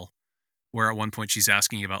coincidental. Where at one point she's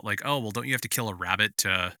asking about oh, well, don't you have to kill a rabbit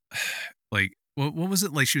to what was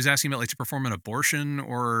it? She was asking about to perform an abortion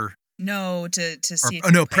or no, to see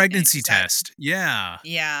pregnancy test. Yeah.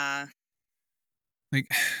 Yeah. Like,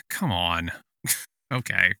 come on.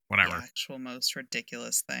 Okay, The whatever. actual most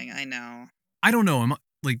ridiculous thing. I know. I don't know.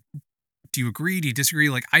 Like, do you agree? Do you disagree?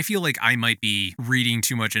 Like, I feel like I might be reading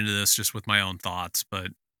too much into this just with my own thoughts, but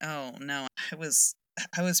Oh no, I was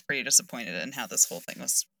pretty disappointed in how this whole thing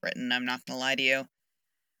was written. I'm not gonna lie to you.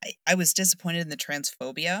 I was disappointed in the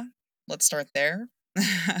transphobia. Let's start there.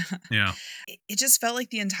 yeah. It just felt like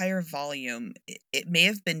the entire volume, it may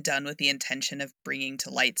have been done with the intention of bringing to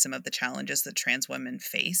light some of the challenges that trans women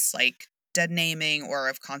face, like dead naming or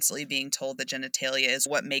of constantly being told that genitalia is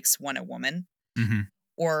what makes one a woman, hmm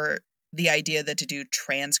or the idea that to do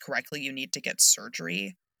trans correctly, you need to get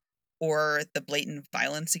surgery, or the blatant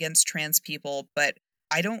violence against trans people. But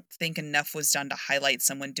I don't think enough was done to highlight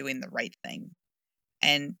someone doing the right thing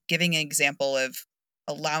and giving an example of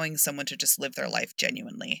allowing someone to just live their life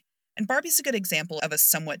genuinely. And Barbie's a good example of a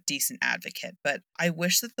somewhat decent advocate, but I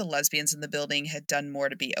wish that the lesbians in the building had done more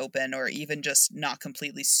to be open or even just not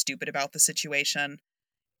completely stupid about the situation.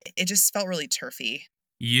 It just felt really turfy,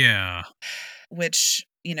 Yeah. which,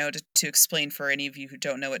 to explain for any of you who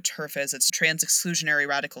don't know what TERF is, it's trans exclusionary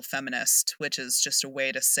radical feminist, which is just a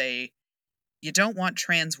way to say you don't want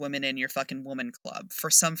trans women in your fucking woman club for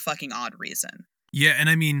some fucking odd reason. Yeah. And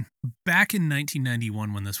I mean, back in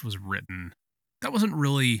 1991, when this was written, that wasn't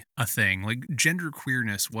really a thing. Like, gender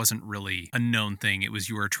queerness wasn't really a known thing. It was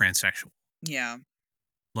you were a transsexual. Yeah.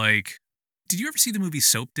 Like, did you ever see the movie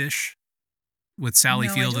Soap Dish with Sally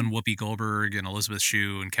No, I Field don't. and Whoopi Goldberg and Elizabeth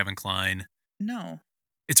Shue and Kevin Kline? No.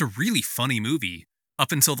 It's a really funny movie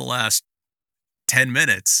up until the last 10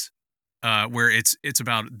 minutes, where it's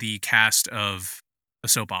about the cast of a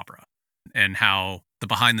soap opera and how the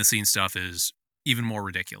behind the scenes stuff is even more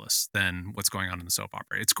ridiculous than what's going on in the soap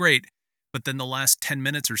opera. It's great, but then the last 10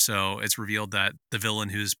 minutes or so, it's revealed that the villain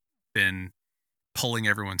who's been pulling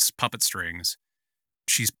everyone's puppet strings,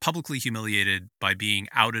 she's publicly humiliated by being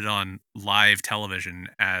outed on live television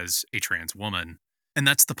as a trans woman. And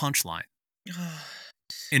that's the punchline.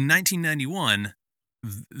 In 1991,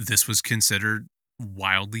 this was considered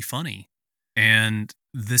wildly funny. And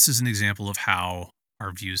this is an example of how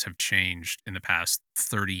our views have changed in the past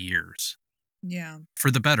 30 years Yeah.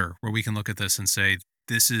 for the better, where we can look at this and say,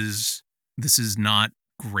 this is not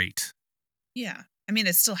great. Yeah. I mean,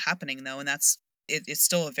 it's still happening though, and it's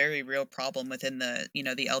still a very real problem within the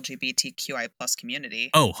LGBTQI plus community.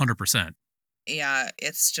 Oh, 100%. Yeah,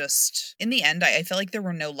 it's just in the end, I felt like there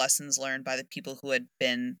were no lessons learned by the people who had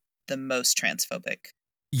been the most transphobic.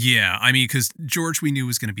 Yeah. I mean, because George we knew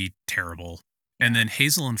was going to be terrible. And Yeah. then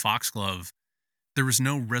Hazel and Foxglove, there was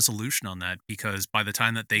no resolution on that because by the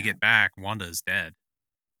time that they Yeah. get back, Wanda is dead.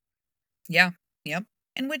 Yeah. Yep.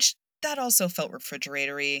 And which that also felt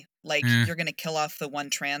refrigeratory. Like Eh. you're gonna kill off the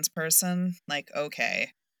one trans person. Like,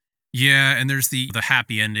 okay. Yeah, and there's the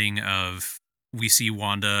happy ending of we see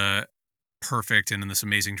Wanda perfect and in this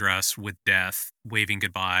amazing dress with Death waving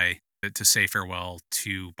goodbye to say farewell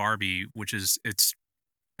to Barbie, which is it's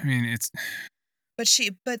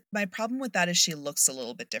But my problem with that is she looks a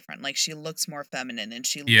little bit different. Like she looks more feminine and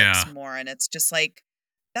she looks yeah. more, and it's just like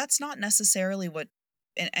that's not necessarily what.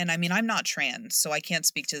 And I mean, I'm not trans, so I can't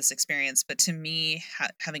speak to this experience. But to me,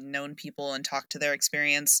 having known people and talked to their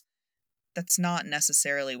experience, that's not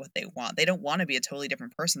necessarily what they want. They don't want to be a totally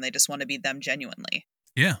different person. They just want to be them genuinely.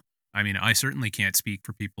 Yeah. I mean, I certainly can't speak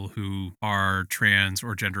for people who are trans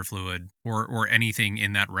or gender fluid or anything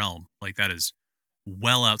in that realm. Like that is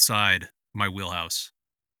well outside my wheelhouse.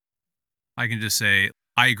 I can just say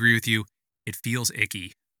I agree with you. It feels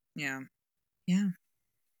icky. Yeah. Yeah.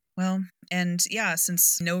 Well, and yeah,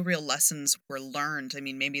 since no real lessons were learned, I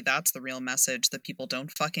mean, maybe that's the real message that people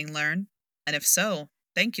don't fucking learn. And if so,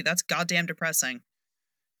 thank you. That's goddamn depressing.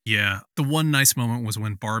 Yeah. The one nice moment was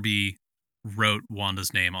when Barbie wrote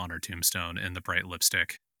Wanda's name on her tombstone in the bright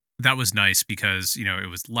lipstick. That was nice because, it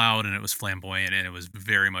was loud and it was flamboyant and it was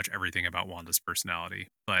very much everything about Wanda's personality.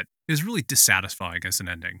 But it was really dissatisfying as an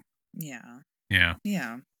ending. Yeah. Yeah.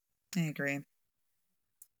 Yeah. I agree.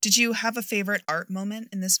 Did you have a favorite art moment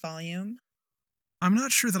in this volume? I'm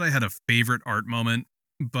not sure that I had a favorite art moment,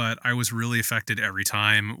 but I was really affected every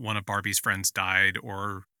time one of Barbie's friends died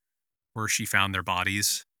or she found their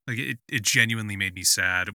bodies. Like it genuinely made me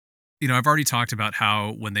sad. I've already talked about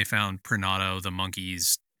how when they found Pernado, the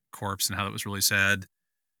monkey's corpse, and how that was really sad.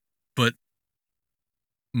 But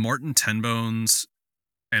Martin Tenbones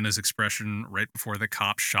and his expression right before the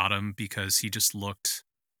cop shot him because he just looked,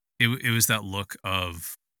 it was that look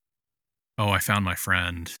of, oh, I found my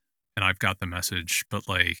friend and I've got the message, but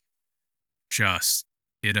like just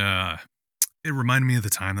it reminded me of the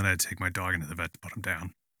time that I had to take my dog into the vet to put him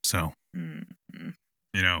down. So, Mm-hmm.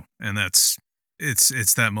 and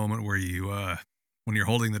it's that moment where you when you're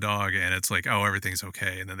holding the dog and it's like, oh, everything's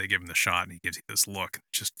okay. And then they give him the shot and he gives you this look and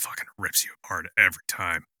just fucking rips you apart every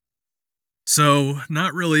time. So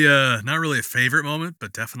not really a favorite moment,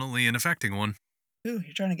 but definitely an affecting one. Ooh,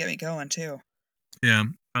 you're trying to get me going too. Yeah.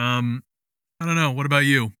 I don't know. What about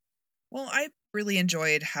you? Well, I really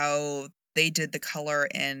enjoyed how they did the color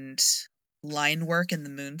and line work in the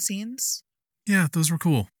moon scenes. Yeah, those were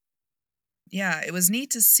cool. Yeah, it was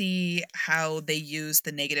neat to see how they used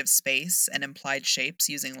the negative space and implied shapes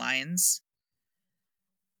using lines.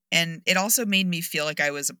 And it also made me feel like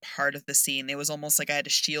I was a part of the scene. It was almost like I had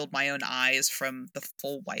to shield my own eyes from the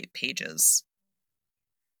full white pages.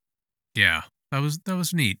 Yeah. That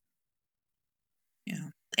was neat. Yeah.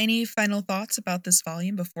 Any final thoughts about this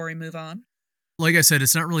volume before we move on? Like I said,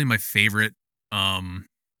 it's not really my favorite.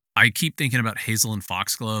 I keep thinking about Hazel and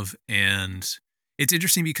Foxglove, and it's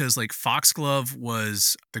interesting because like Foxglove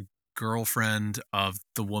was the girlfriend of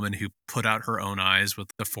the woman who put out her own eyes with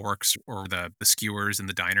the forks or the skewers in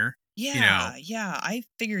the diner. You know, Yeah. I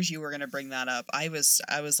figured you were gonna bring that up. I was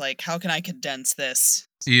like, how can I condense this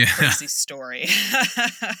yeah. crazy story?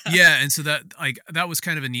 Yeah, and so that was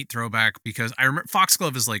kind of a neat throwback because I remember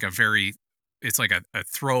Foxglove is like it's like a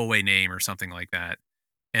throwaway name or something like that.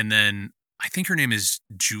 And then I think her name is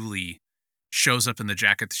Julie shows up in the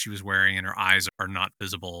jacket that she was wearing and her eyes are not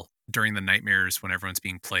visible during the nightmares when everyone's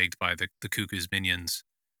being plagued by the cuckoo's minions.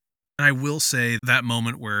 And I will say that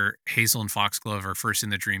moment where Hazel and Foxglove are first in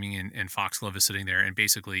the dreaming and Foxglove is sitting there and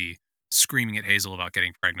basically screaming at Hazel about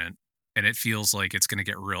getting pregnant. And it feels like it's going to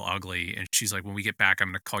get real ugly. And she's like, when we get back, I'm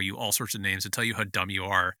going to call you all sorts of names and tell you how dumb you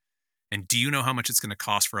are. And do you know how much it's going to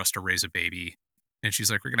cost for us to raise a baby? And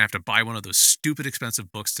she's like, we're going to have to buy one of those stupid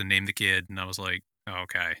expensive books to name the kid. And I was like, oh,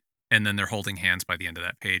 okay. And then they're holding hands by the end of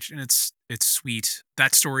that page. And it's sweet.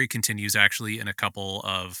 That story continues actually in a couple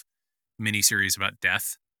of miniseries about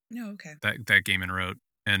death No, okay. that Gaiman wrote.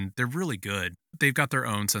 And they're really good. They've got their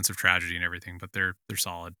own sense of tragedy and everything, but they're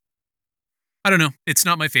solid. I don't know. It's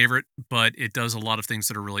not my favorite, but it does a lot of things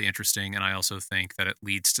that are really interesting. And I also think that it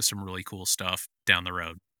leads to some really cool stuff down the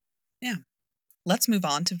road. Yeah. Let's move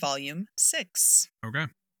on to volume 6. Okay.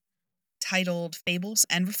 Titled Fables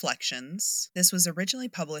and Reflections. This was originally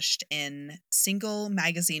published in single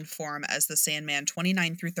magazine form as The Sandman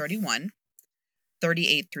 29 through 31,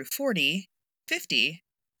 38 through 40, 50,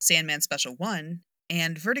 Sandman Special 1,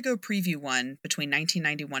 and Vertigo Preview 1 between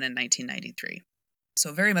 1991 and 1993.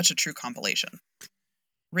 So very much a true compilation.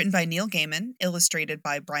 Written by Neil Gaiman, illustrated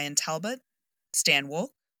by Brian Talbot, Stan Wolk,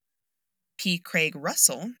 P. Craig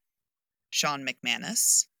Russell, Sean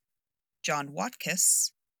McManus, John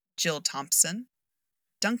Watkiss, Jill Thompson,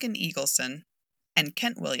 Duncan Eagleson, and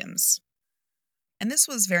Kent Williams. And this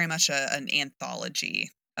was very much an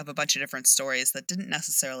anthology of a bunch of different stories that didn't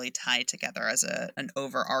necessarily tie together as an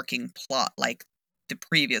overarching plot like the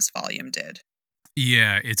previous volume did.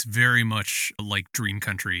 Yeah, it's very much like Dream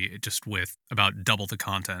Country, just with about double the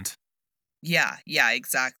content. Yeah,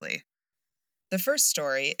 exactly. The first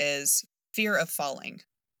story is Fear of Falling,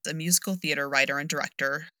 a musical theater writer and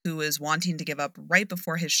director who is wanting to give up right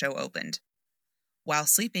before his show opened. While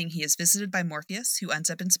sleeping, he is visited by Morpheus, who ends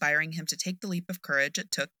up inspiring him to take the leap of courage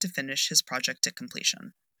it took to finish his project to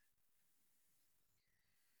completion.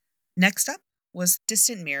 Next up was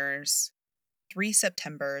Distant Mirrors, 3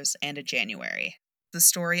 Septembers and a January, the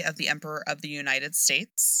story of the Emperor of the United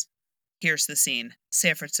States. Here's the scene: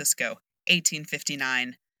 San Francisco,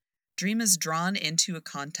 1859. Dream is drawn into a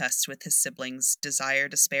contest with his siblings, Desire,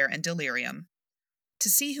 Despair, and Delirium, to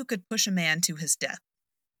see who could push a man to his death,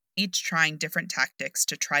 each trying different tactics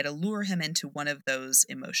to try to lure him into one of those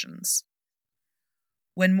emotions.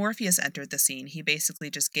 When Morpheus entered the scene, he basically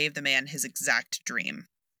just gave the man his exact dream.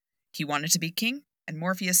 He wanted to be king, and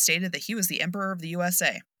Morpheus stated that he was the Emperor of the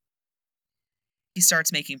USA. He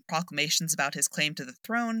starts making proclamations about his claim to the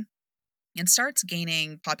throne, and starts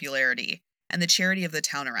gaining popularity and the charity of the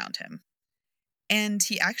town around him. And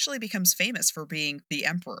he actually becomes famous for being the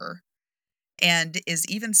emperor, and is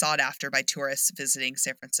even sought after by tourists visiting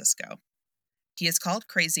San Francisco. He is called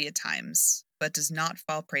crazy at times, but does not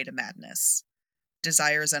fall prey to madness.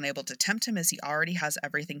 Desire is unable to tempt him as he already has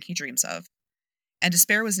everything he dreams of. And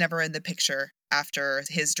Despair was never in the picture after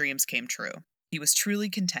his dreams came true. He was truly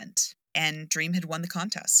content, and Dream had won the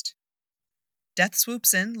contest. Death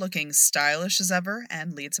swoops in, looking stylish as ever,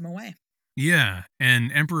 and leads him away. Yeah,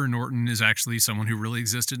 and Emperor Norton is actually someone who really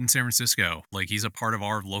existed in San Francisco. Like, he's a part of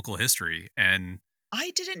our local history. And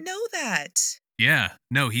I didn't know that. yeah,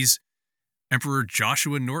 no, he's Emperor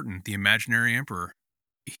Joshua Norton, the imaginary emperor.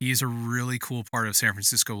 He's a really cool part of San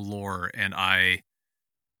Francisco lore, and I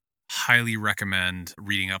highly recommend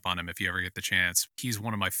reading up on him if you ever get the chance. He's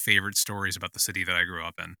one of my favorite stories about the city that I grew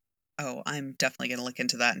up in. Oh, I'm definitely going to look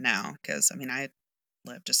into that now because, I mean, I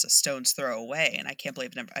live just a stone's throw away, and I can't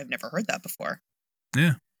believe I've never heard that before.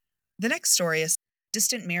 Yeah. The next story is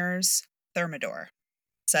Distant Mirrors, Thermidor,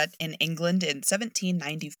 set in England in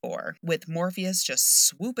 1794, with Morpheus just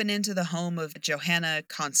swooping into the home of Johanna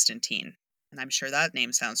Constantine. And I'm sure that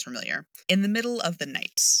name sounds familiar. In the middle of the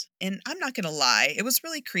night. And I'm not going to lie, it was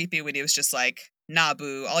really creepy when he was just like, nah,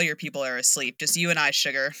 boo, all your people are asleep. Just you and I,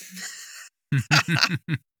 sugar.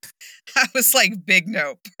 I was like, big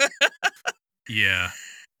nope. Yeah.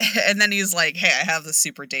 And then he's like, hey, I have this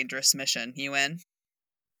super dangerous mission. You in?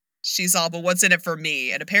 She's all, but what's in it for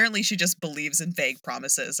me? And apparently she just believes in vague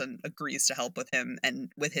promises and agrees to help with him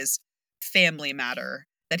and with his family matter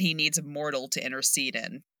that he needs a mortal to intercede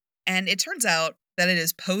in. And it turns out that it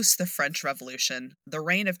is post the French Revolution. The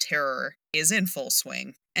Reign of Terror is in full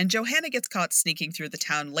swing. And Johanna gets caught sneaking through the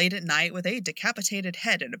town late at night with a decapitated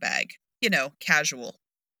head in a bag. You know, casual.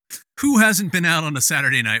 Who hasn't been out on a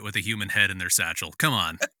Saturday night with a human head in their satchel? Come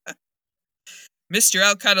on. Missed you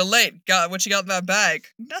out kind of late. Got what you got in that bag?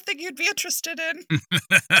 Nothing you'd be interested in.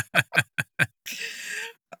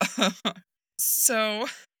 So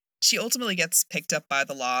she ultimately gets picked up by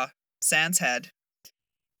the law, sans head,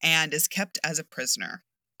 and is kept as a prisoner,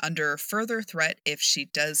 under further threat if she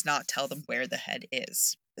does not tell them where the head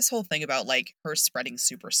is. This whole thing about, like, her spreading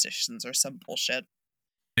superstitions or some bullshit.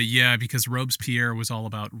 Yeah, because Robespierre was all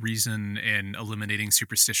about reason and eliminating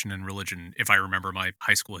superstition and religion, if I remember my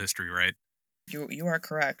high school history right. You are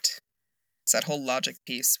correct. It's that whole logic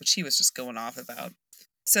piece, which he was just going off about.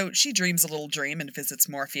 So she dreams a little dream and visits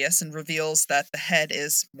Morpheus and reveals that the head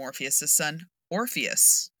is Morpheus' son,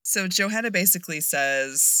 Orpheus. So Johanna basically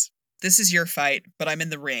says, this is your fight, but I'm in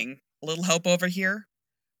the ring. A little help over here?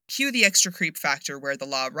 Cue the extra creep factor where the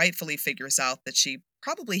law rightfully figures out that she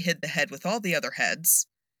probably hid the head with all the other heads,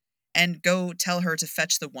 and go tell her to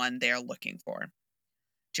fetch the one they are looking for.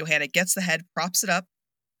 Johanna gets the head, props it up,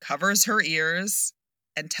 covers her ears,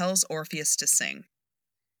 and tells Orpheus to sing.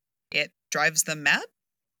 It drives them mad?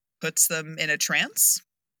 Puts them in a trance?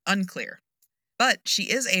 Unclear. But she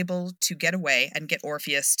is able to get away and get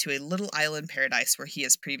Orpheus to a little island paradise where he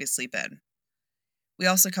has previously been. We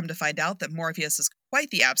also come to find out that Morpheus is quite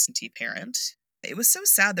the absentee parent. It was so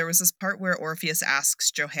sad. There was this part where Orpheus asks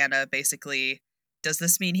Johanna, basically, does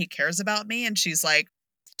this mean he cares about me? And she's like,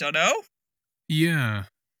 don't know. Yeah.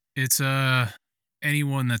 It's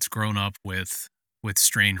anyone that's grown up with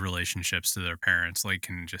strained relationships to their parents, like,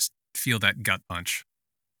 can just feel that gut punch.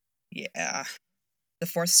 Yeah. The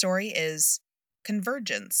fourth story is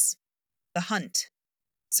Convergence, The Hunt.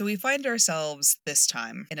 So we find ourselves this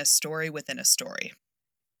time in a story within a story.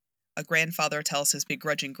 A grandfather tells his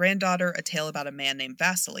begrudging granddaughter a tale about a man named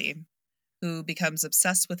Vasily, who becomes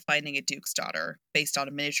obsessed with finding a duke's daughter, based on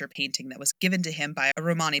a miniature painting that was given to him by a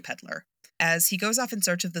Romani peddler. As he goes off in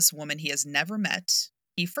search of this woman he has never met,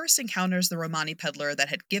 he first encounters the Romani peddler that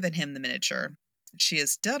had given him the miniature. She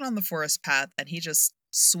is dead on the forest path, and he just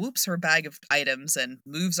swoops her bag of items and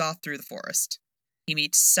moves off through the forest. He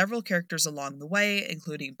meets several characters along the way,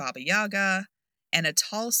 including Baba Yaga and a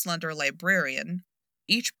tall, slender librarian,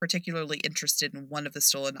 each particularly interested in one of the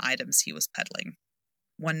stolen items he was peddling.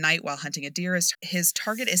 One night, while hunting a deer, his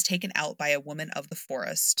target is taken out by a woman of the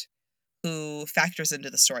forest, who factors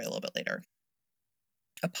into the story a little bit later.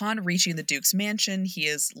 Upon reaching the Duke's mansion, he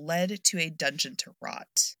is led to a dungeon to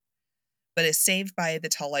rot, but is saved by the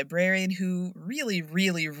tall librarian who really,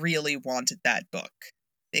 really, really wanted that book.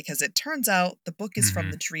 Because it turns out the book is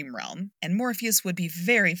from the Dream Realm, and Morpheus would be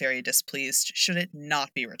very, very displeased should it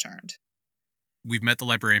not be returned. We've met the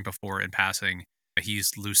librarian before in passing.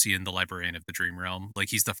 He's Lucian, the librarian of the Dream Realm. Like,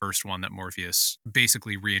 he's the first one that Morpheus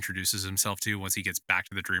basically reintroduces himself to once he gets back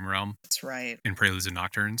to the Dream Realm. That's right. In Preludes and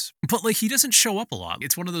Nocturnes. But, like, he doesn't show up a lot.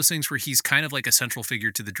 It's one of those things where he's kind of like a central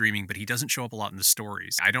figure to the dreaming, but he doesn't show up a lot in the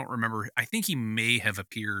stories. I don't remember. I think he may have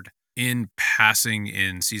appeared in passing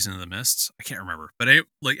in Season of the Mists. I can't remember. But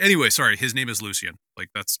anyway, sorry. His name is Lucian. Like,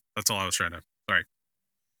 that's all I was trying to. Sorry.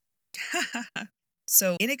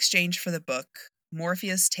 So, in exchange for the book,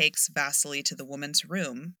 Morpheus takes Vasily to the woman's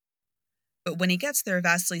room, but when he gets there,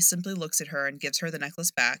 Vasily simply looks at her and gives her the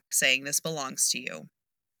necklace back, saying, this belongs to you.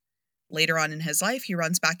 Later on in his life, he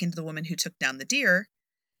runs back into the woman who took down the deer,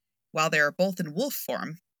 while they are both in wolf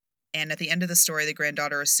form, and at the end of the story, the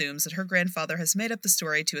granddaughter assumes that her grandfather has made up the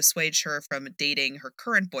story to assuage her from dating her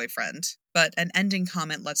current boyfriend, but an ending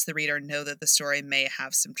comment lets the reader know that the story may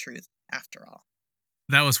have some truth after all.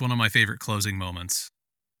 That was one of my favorite closing moments.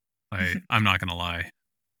 I'm not going to lie.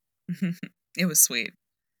 It was sweet.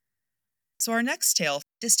 So our next tale,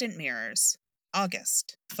 Distant Mirrors.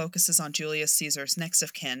 August focuses on Julius Caesar's next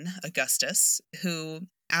of kin, Augustus, who,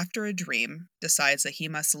 after a dream, decides that he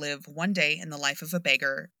must live one day in the life of a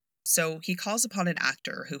beggar. So he calls upon an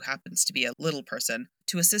actor who happens to be a little person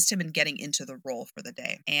to assist him in getting into the role for the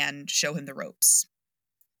day and show him the ropes.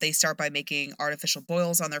 They start by making artificial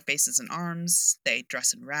boils on their faces and arms. They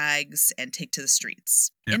dress in rags and take to the streets.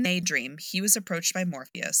 Yep. In a dream, he was approached by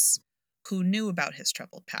Morpheus, who knew about his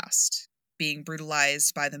troubled past, being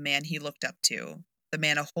brutalized by the man he looked up to, the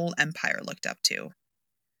man a whole empire looked up to.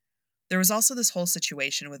 There was also this whole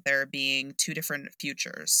situation with there being two different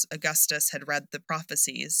futures. Augustus had read the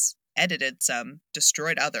prophecies, edited some,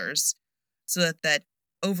 destroyed others, so that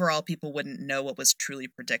overall people wouldn't know what was truly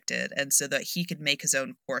predicted, and so that he could make his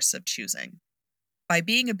own course of choosing. By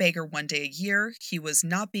being a beggar one day a year, he was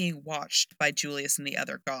not being watched by Julius and the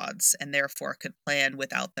other gods, and therefore could plan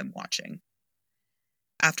without them watching.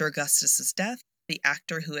 After Augustus's death, the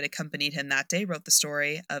actor who had accompanied him that day wrote the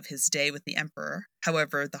story of his day with the emperor.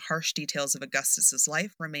 However, the harsh details of Augustus's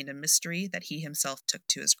life remained a mystery that he himself took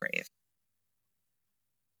to his grave.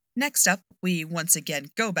 Next up, we once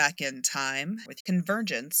again go back in time with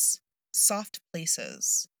Convergence, Soft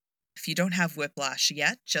Places. If you don't have Whiplash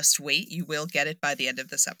yet, just wait, you will get it by the end of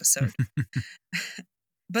this episode.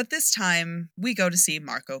 But this time, we go to see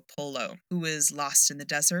Marco Polo, who is lost in the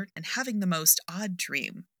desert and having the most odd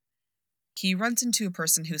dream. He runs into a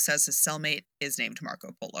person who says his cellmate is named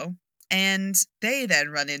Marco Polo, and they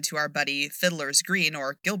then run into our buddy Fiddler's Green,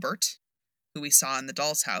 or Gilbert, who we saw in the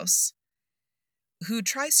doll's house, who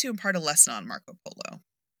tries to impart a lesson on Marco Polo.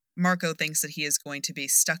 Marco thinks that he is going to be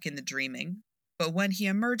stuck in the dreaming, but when he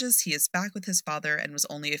emerges, he is back with his father and was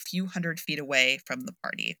only a few hundred feet away from the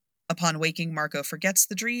party. Upon waking, Marco forgets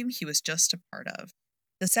the dream he was just a part of.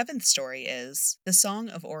 The seventh story is The Song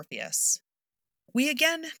of Orpheus. We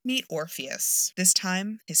again meet Orpheus. This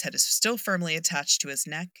time, his head is still firmly attached to his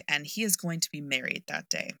neck, and he is going to be married that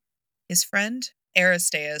day. His friend,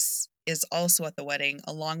 Aristaeus, is also at the wedding,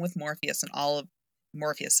 along with Morpheus and all of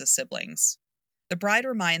Morpheus' siblings. The bride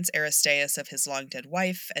reminds Aristaeus of his long-dead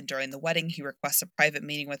wife, and during the wedding he requests a private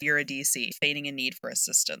meeting with Eurydice, feigning a need for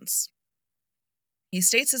assistance. He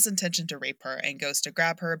states his intention to rape her and goes to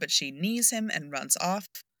grab her, but she knees him and runs off,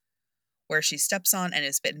 where she steps on and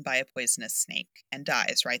is bitten by a poisonous snake, and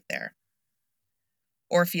dies right there.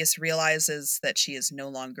 Orpheus realizes that she is no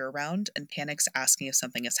longer around and panics, asking if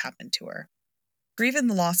something has happened to her. Grieving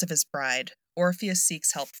the loss of his bride, Orpheus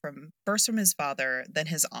seeks help first from his father, then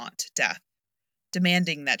his aunt, Death,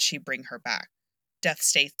 demanding that she bring her back. Death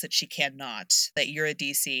states that she cannot, that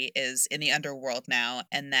Eurydice is in the underworld now,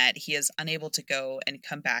 and that he is unable to go and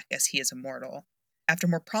come back as he is immortal. After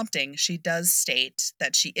more prompting, she does state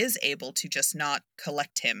that she is able to just not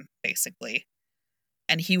collect him, basically,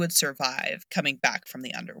 and he would survive coming back from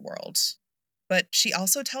the underworld. But she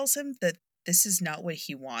also tells him that this is not what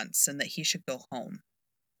he wants and that he should go home.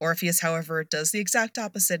 Orpheus, however, does the exact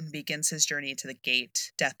opposite and begins his journey to the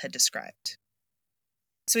gate Death had described.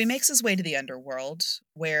 So he makes his way to the underworld,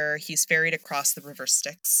 where he's ferried across the river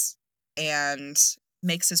Styx, and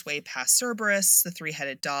makes his way past Cerberus, the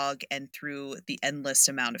three-headed dog, and through the endless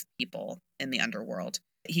amount of people in the underworld.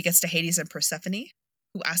 He gets to Hades and Persephone,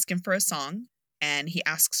 who ask him for a song, and he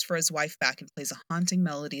asks for his wife back and plays a haunting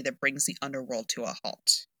melody that brings the underworld to a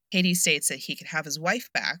halt. Hades states that he can have his wife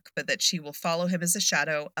back, but that she will follow him as a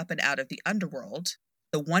shadow up and out of the underworld.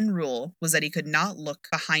 The one rule was that he could not look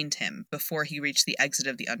behind him before he reached the exit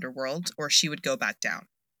of the underworld, or she would go back down.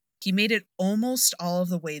 He made it almost all of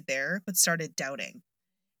the way there, but started doubting,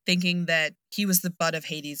 thinking that he was the butt of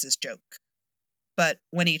Hades' joke. But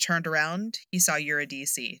when he turned around, he saw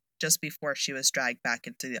Eurydice just before she was dragged back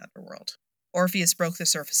into the underworld. Orpheus broke the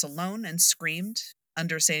surface alone and screamed,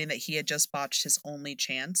 understanding that he had just botched his only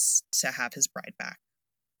chance to have his bride back.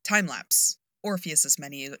 Time lapse. Orpheus is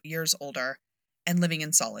many years older and living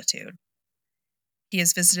in solitude. He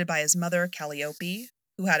is visited by his mother, Calliope,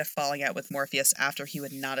 who had a falling out with Morpheus after he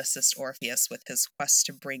would not assist Orpheus with his quest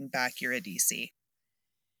to bring back Eurydice.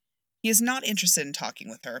 He is not interested in talking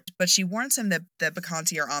with her, but she warns him that the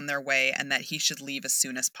Bacchanti are on their way and that he should leave as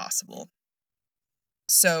soon as possible.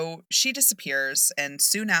 So she disappears, and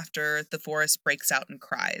soon after, the forest breaks out in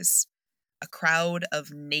cries. A crowd of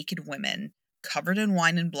naked women, covered in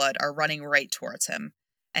wine and blood, are running right towards him,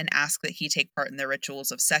 and ask that he take part in their rituals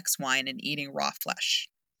of sex, wine, and eating raw flesh.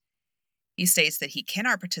 He states that he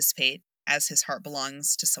cannot participate, as his heart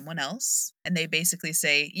belongs to someone else, and they basically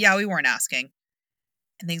say, yeah, we weren't asking.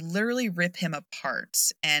 And they literally rip him apart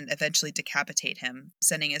and eventually decapitate him,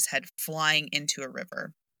 sending his head flying into a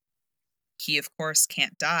river. He, of course,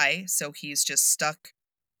 can't die, so he's just stuck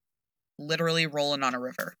literally rolling on a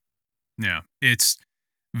river. Yeah, it's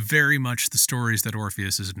very much the stories that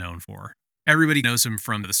Orpheus is known for. Everybody knows him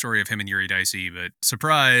from the story of him and Eurydice, but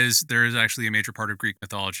surprise, there is actually a major part of Greek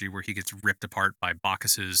mythology where he gets ripped apart by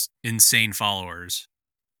Bacchus's insane followers.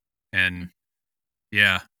 And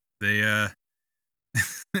yeah, they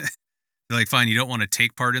they're like, fine, you don't want to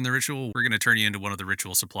take part in the ritual? We're going to turn you into one of the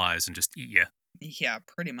ritual supplies and just eat you. Yeah,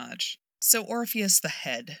 pretty much. So Orpheus the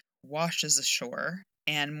head washes ashore,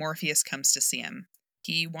 and Morpheus comes to see him.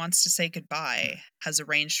 He wants to say goodbye, has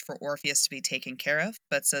arranged for Orpheus to be taken care of,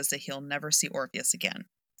 but says that he'll never see Orpheus again.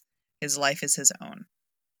 His life is his own.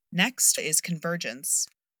 Next is Convergence,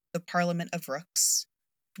 the Parliament of Rooks.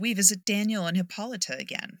 We visit Daniel and Hippolyta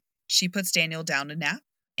again. She puts Daniel down to nap,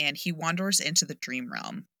 and he wanders into the dream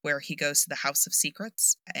realm, where he goes to the House of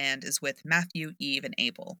Secrets and is with Matthew, Eve, and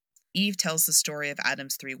Abel. Eve tells the story of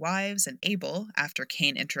Adam's 3 wives, and Abel, after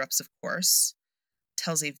Cain interrupts, of course,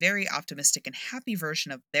 tells a very optimistic and happy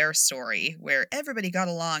version of their story, where everybody got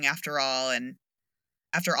along after all, and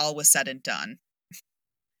after all was said and done.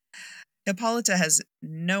 Hippolyta has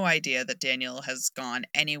no idea that Daniel has gone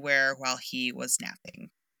anywhere while he was napping.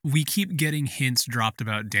 We keep getting hints dropped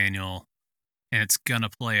about Daniel, and it's gonna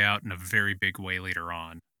play out in a very big way later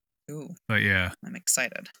on. Ooh. But yeah. I'm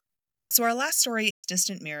excited. So our last story,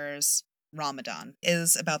 Distant Mirrors Ramadan,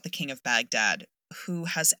 is about the king of Baghdad, who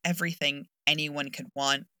has everything anyone could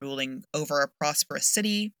want, ruling over a prosperous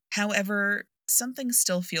city. However, something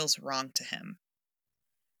still feels wrong to him.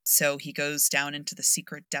 So he goes down into the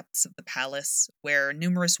secret depths of the palace, where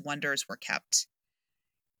numerous wonders were kept.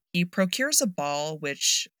 He procures a ball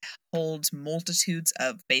which holds multitudes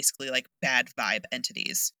of basically like bad vibe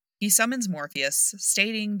entities. He summons Morpheus,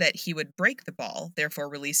 stating that he would break the ball, therefore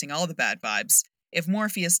releasing all the bad vibes, if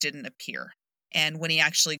Morpheus didn't appear. And when he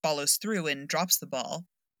actually follows through and drops the ball,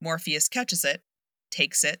 Morpheus catches it,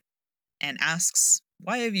 takes it, and asks,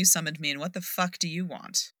 "Why have you summoned me and what the fuck do you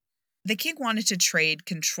want?" The king wanted to trade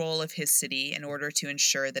control of his city in order to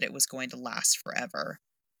ensure that it was going to last forever.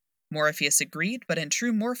 Morpheus agreed, but in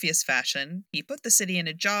true Morpheus fashion, he put the city in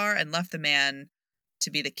a jar and left the man to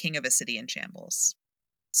be the king of a city in shambles.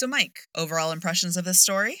 So, Mike, overall impressions of this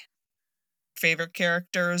story? Favorite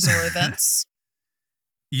characters or events?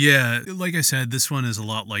 Yeah, like I said, this one is a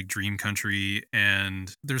lot like Dream Country,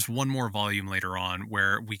 and there's one more volume later on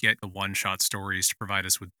where we get the one-shot stories to provide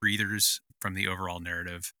us with breathers from the overall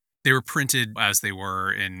narrative. They were printed as they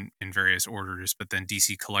were in various orders, but then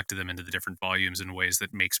DC collected them into the different volumes in ways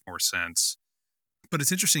that makes more sense. But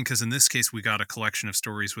it's interesting because in this case, we got a collection of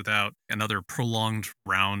stories without another prolonged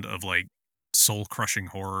round of like soul-crushing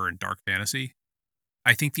horror and dark fantasy.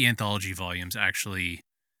 I think the anthology volumes actually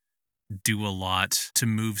do a lot to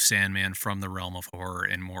move Sandman from the realm of horror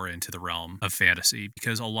and more into the realm of fantasy,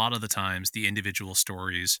 because a lot of the times the individual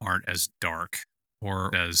stories aren't as dark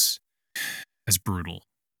or as brutal.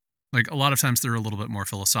 Like a lot of times they're a little bit more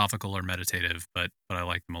philosophical or meditative, but I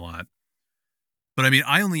like them a lot. But I mean,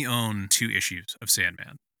 I only own 2 issues of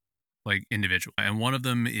Sandman, like individual, and one of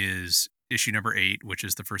them is issue number 8, which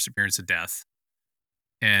is the first appearance of Death,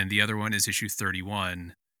 and the other one is issue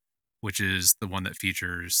 31, which is the one that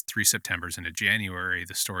features 3 Septembers and a January,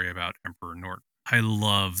 the story about Emperor Norton. I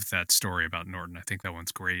love that story about Norton. I think that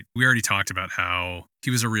one's great. We already talked about how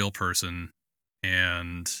he was a real person,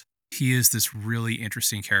 and he is this really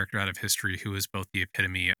interesting character out of history who is both the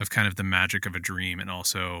epitome of kind of the magic of a dream and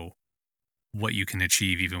also what you can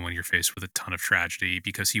achieve even when you're faced with a ton of tragedy,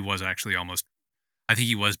 because he was actually I think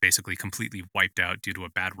he was basically completely wiped out due to a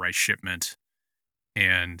bad rice shipment,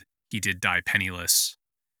 and he did die penniless.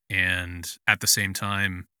 And at the same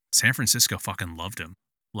time, San Francisco fucking loved him.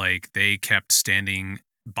 Like, they kept standing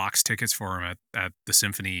box tickets for him at the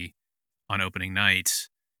Symphony on opening night.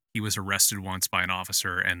 He was arrested once by an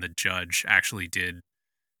officer, and the judge actually did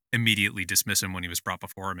immediately dismiss him when he was brought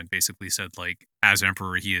before him and basically said, like, as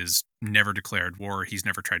emperor, he has never declared war. He's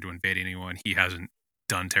never tried to invade anyone. He hasn't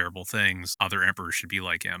done terrible things. Other emperors should be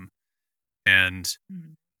like him. And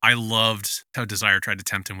I loved how Desire tried to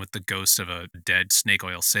tempt him with the ghost of a dead snake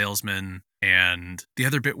oil salesman. And the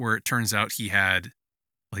other bit where it turns out he had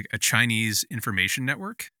like a Chinese information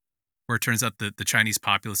network, where it turns out that the Chinese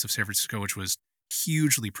populace of San Francisco, which was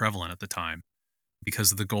hugely prevalent at the time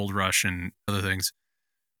because of the gold rush and other things.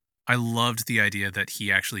 I loved the idea that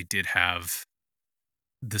he actually did have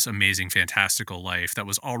this amazing, fantastical life that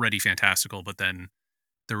was already fantastical, but then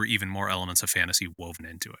there were even more elements of fantasy woven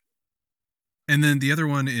into it. And then the other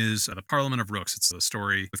one is the Parliament of Rooks. It's the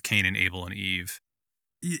story with Cain and Abel and Eve.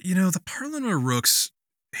 You know, the Parliament of Rooks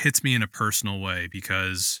hits me in a personal way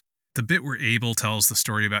because the bit where Abel tells the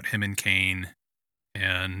story about him and Cain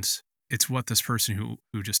and it's what this person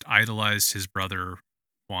who just idolized his brother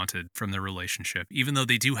wanted from their relationship, even though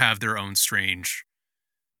they do have their own strange,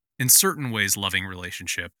 in certain ways, loving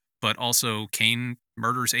relationship. But also, Cain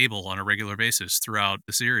murders Abel on a regular basis throughout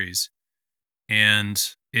the series. And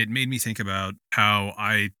it made me think about how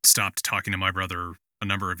I stopped talking to my brother a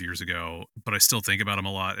number of years ago, but I still think about him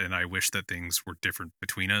a lot, and I wish that things were different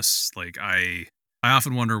between us. Like, I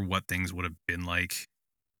often wonder what things would have been like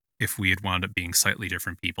if we had wound up being slightly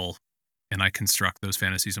different people. And I construct those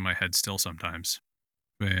fantasies in my head still sometimes.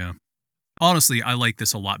 But yeah. Honestly, I like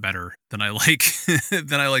this a lot better than I like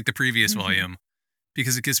the previous volume,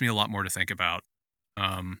 because it gives me a lot more to think about.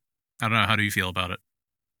 I don't know. How do you feel about it?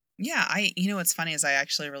 Yeah, what's funny is I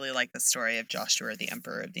actually really like the story of Joshua, the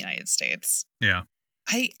Emperor of the United States. Yeah.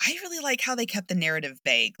 I really like how they kept the narrative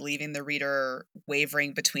vague, leaving the reader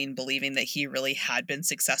wavering between believing that he really had been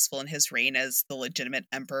successful in his reign as the legitimate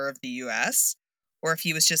emperor of the US, or if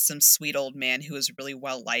he was just some sweet old man who was really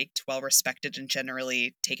well liked, well respected, and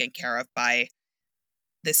generally taken care of by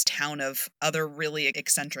this town of other really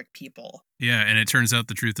eccentric people. Yeah, and it turns out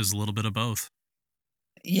the truth is a little bit of both.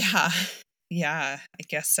 Yeah. Yeah, I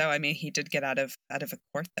guess so. I mean, he did get out of a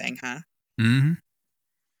court thing, huh? Mm-hmm.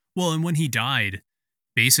 Well, and when he died,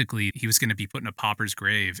 basically he was going to be put in a pauper's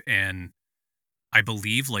grave, and I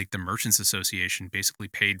believe like the Merchants Association basically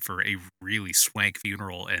paid for a really swank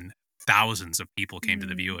funeral, and thousands of people came to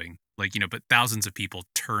the viewing. Like, but thousands of people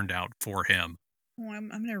turned out for him. Oh, I'm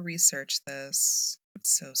going to research this.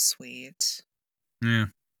 It's so sweet. Yeah.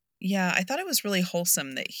 Yeah, I thought it was really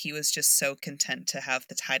wholesome that he was just so content to have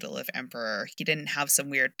the title of emperor. He didn't have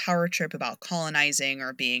some weird power trip about colonizing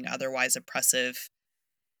or being otherwise oppressive.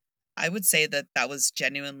 I would say that that was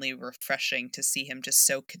genuinely refreshing to see him just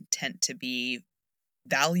so content to be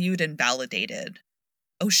valued and validated.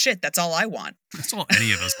 Oh shit, that's all I want. That's all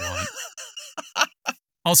any of us want.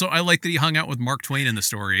 Also, I like that he hung out with Mark Twain in the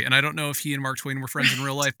story, and I don't know if he and Mark Twain were friends in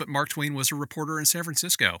real life, but Mark Twain was a reporter in San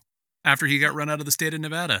Francisco after he got run out of the state of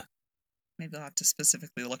Nevada. Maybe I'll have to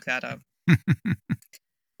specifically look that up.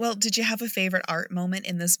 Well, did you have a favorite art moment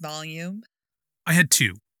in this volume? I had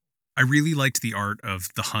two. I really liked the art of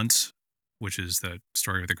The Hunt, which is the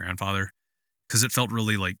story of the grandfather, because it felt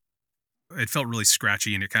really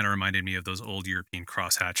scratchy, and it kind of reminded me of those old European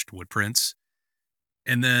cross-hatched wood prints.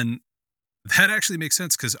 And then that actually makes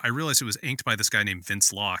sense, because I realized it was inked by this guy named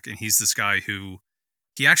Vince Locke, and he's this guy who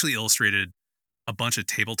he actually illustrated a bunch of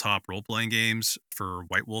tabletop role-playing games for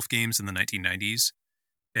White Wolf games in the 1990s.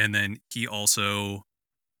 And then he also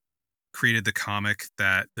created the comic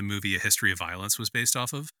that the movie A History of Violence was based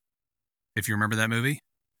off of, if you remember that movie.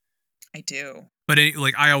 I do. But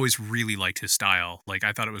I always really liked his style. Like,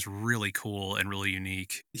 I thought it was really cool and really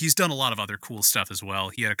unique. He's done a lot of other cool stuff as well.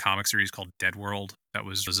 He had a comic series called Dead World that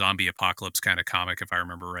was a zombie apocalypse kind of comic, if I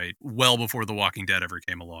remember right, well before The Walking Dead ever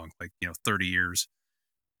came along, 30 years.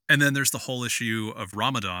 And then there's the whole issue of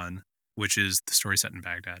Ramadan, which is the story set in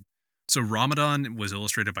Baghdad. So Ramadan was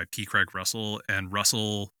illustrated by P. Craig Russell, and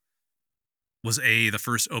Russell was the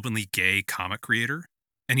first openly gay comic creator.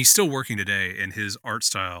 And he's still working today, and his art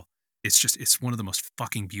style, it's one of the most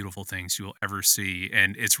fucking beautiful things you'll ever see.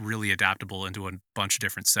 And it's really adaptable into a bunch of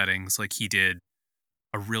different settings. Like, he did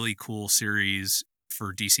a really cool series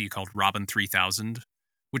for DC called Robin 3000,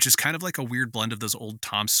 which is kind of like a weird blend of those old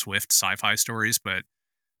Tom Swift sci-fi stories, but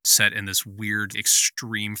set in this weird,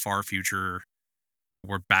 extreme far future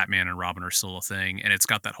where Batman and Robin are still a thing. And it's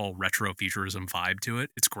got that whole retro futurism vibe to it.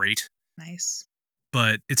 It's great. Nice.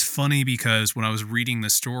 But it's funny because when I was reading the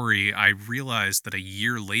story, I realized that a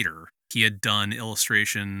year later, he had done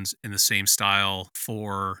illustrations in the same style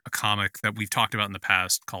for a comic that we've talked about in the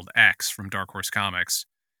past called X from Dark Horse Comics,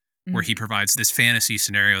 where he provides this fantasy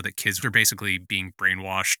scenario that kids are basically being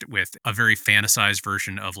brainwashed with a very fantasized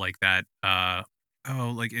version of like that.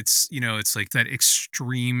 It's like that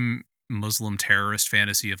extreme Muslim terrorist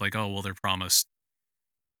fantasy of like, oh, well, they're promised,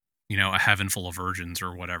 a heaven full of virgins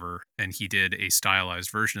or whatever. And he did a stylized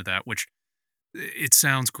version of that, which it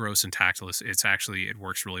sounds gross and tactless. It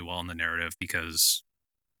works really well in the narrative because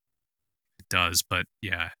it does. But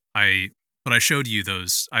yeah, I showed you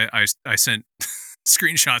those. I sent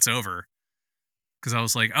screenshots over because I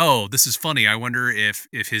was like, oh, this is funny. I wonder if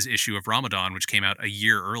his issue of Ramadan, which came out a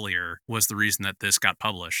year earlier, was the reason that this got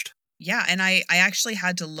published. Yeah, and I actually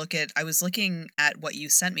had to I was looking at what you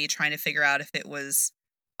sent me, trying to figure out if it was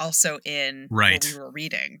also in what we were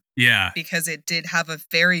reading. Yeah. Because it did have a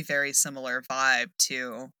very, very similar vibe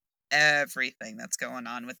to everything that's going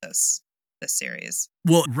on with this series.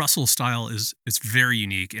 Well, Russell's style it's very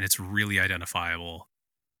unique, and it's really identifiable.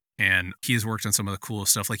 And he has worked on some of the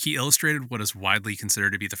coolest stuff. Like, he illustrated what is widely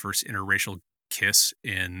considered to be the first interracial kiss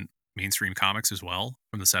in mainstream comics as well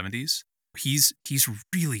from the 70s. He's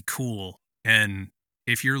really cool. And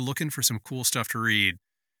if you're looking for some cool stuff to read,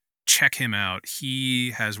 check him out.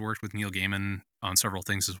 He has worked with Neil Gaiman on several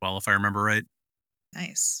things as well, if I remember right.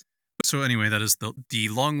 Nice. So anyway, that is the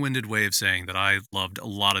long-winded way of saying that I loved a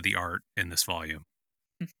lot of the art in this volume.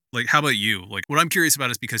 Like, how about you? Like, what I'm curious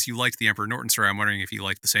about is because you liked the Emperor Norton story, I'm wondering if you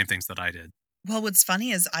liked the same things that I did. Well, what's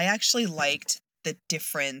funny is I actually liked the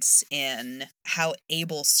difference in how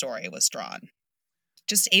Abel's story was drawn.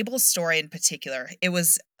 Just Abel's story in particular. It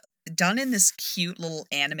was done in this cute little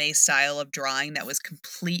anime style of drawing that was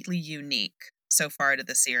completely unique so far to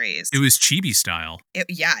the series. It was chibi style.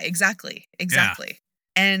 Yeah, exactly. Exactly.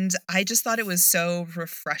 And I just thought it was so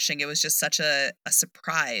refreshing. It was just such a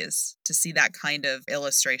surprise to see that kind of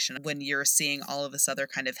illustration when you're seeing all of this other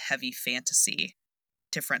kind of heavy fantasy,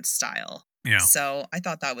 different style. Yeah. So I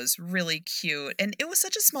thought that was really cute. And it was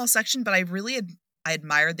such a small section, but I really I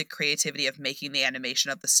admired the creativity of making the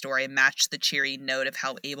animation of the story match the cheery note of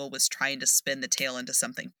how Abel was trying to spin the tale into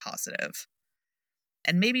something positive.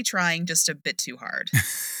 And maybe trying just a bit too hard.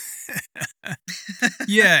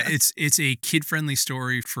 Yeah, it's a kid-friendly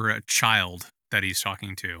story for a child that he's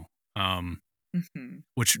talking to.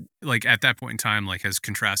 Which, like, at that point in time, like, has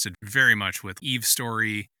contrasted very much with Eve's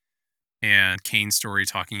story and Cain's story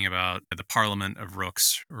talking about the Parliament of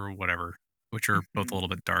Rooks or whatever, which are both a little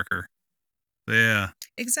bit darker. But yeah.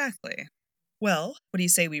 Exactly. Well, what do you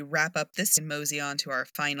say we wrap up this and mosey on to our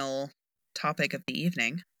final topic of the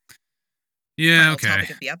evening? Yeah, Final okay. topic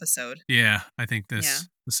of the episode. Yeah, I think this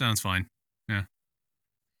sounds fine. Yeah.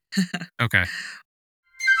 Okay.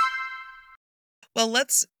 Well,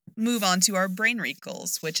 let's move on to our brain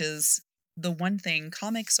wrinkles, which is the one thing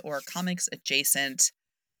comics or comics adjacent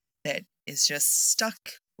that is just stuck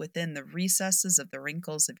within the recesses of the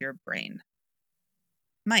wrinkles of your brain.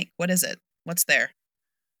 Mike, what is it? What's there?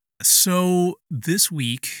 So this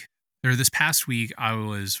past week, I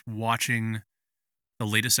was watching the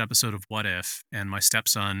latest episode of What If, and my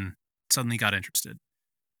stepson suddenly got interested.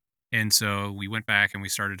 And so we went back and we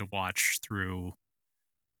started to watch through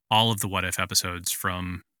all of the What If episodes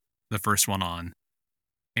from the first one on.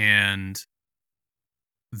 And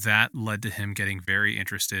that led to him getting very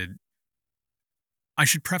interested. I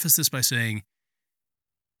should preface this by saying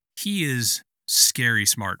he is scary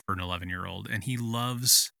smart for an 11-year-old, and he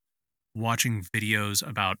loves watching videos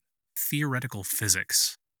about theoretical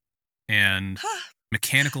physics and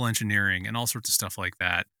mechanical engineering and all sorts of stuff like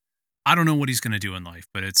that. I don't know what he's going to do in life,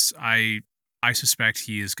 but I suspect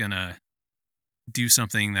he is going to do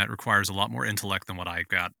something that requires a lot more intellect than what I've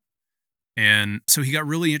got. And so he got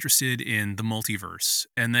really interested in the multiverse,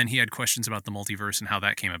 and then he had questions about the multiverse and how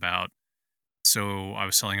that came about. So I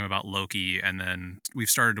was telling him about Loki, and then we've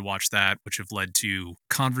started to watch that, which have led to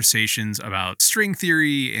conversations about string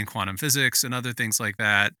theory and quantum physics and other things like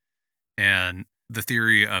that, and the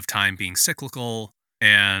theory of time being cyclical.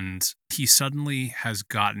 And he suddenly has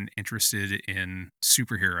gotten interested in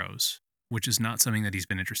superheroes, which is not something that he's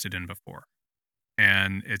been interested in before.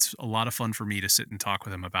 And it's a lot of fun for me to sit and talk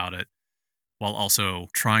with him about it while also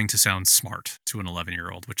trying to sound smart to an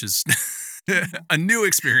 11-year-old, which is a new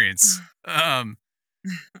experience.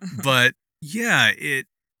 But yeah, it's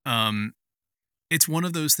one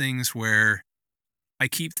of those things where I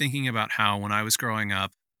keep thinking about how when I was growing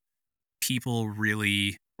up, people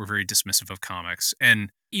really were very dismissive of comics.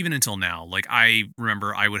 And even until now, like, I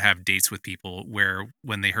remember I would have dates with people where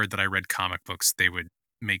when they heard that I read comic books, they would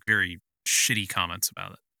make very shitty comments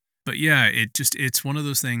about it. But yeah, it's one of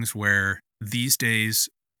those things where these days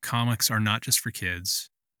comics are not just for kids,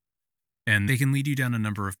 and they can lead you down a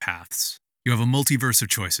number of paths. You have a multiverse of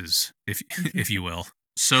choices, if you will.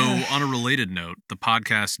 So on a related note, the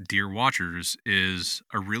podcast Dear Watchers is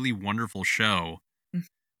a really wonderful show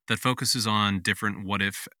that focuses on different what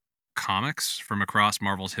if comics from across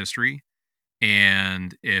Marvel's history.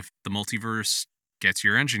 And if the multiverse gets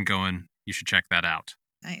your engine going, you should check that out.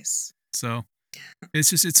 Nice. So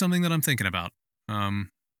it's something that I'm thinking about.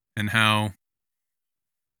 And how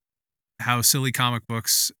silly comic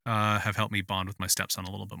books have helped me bond with my stepson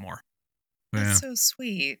a little bit more. That's so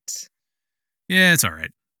sweet. Yeah, it's all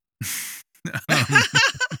right.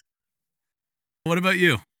 What about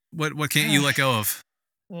you? What can't you let go of?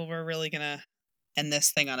 Well, we're really going to end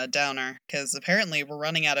this thing on a downer, because apparently we're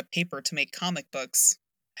running out of paper to make comic books.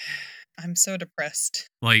 I'm so depressed.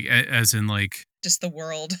 Like, as in, like... Just the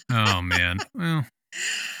world. Oh, man. Well...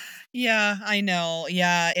 Yeah, I know.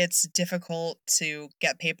 Yeah, it's difficult to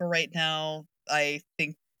get paper right now. I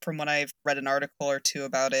think from what I've read an article or two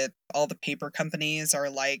about it, all the paper companies are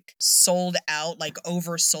like sold out, like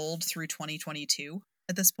oversold through 2022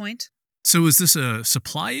 at this point. So is this a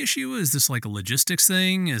supply issue? Is this like a logistics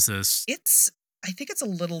thing? Is this I think it's a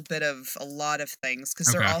little bit of a lot of things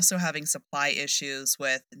because they're okay? also having supply issues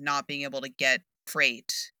with not being able to get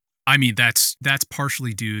freight. I mean, that's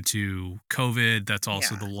partially due to COVID. That's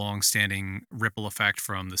also Yeah. the long-standing ripple effect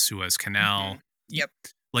from the Suez Canal. Mhm. Yep.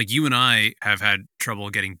 Like you and I have had trouble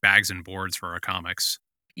getting bags and boards for our comics.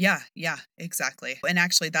 Yeah, exactly. And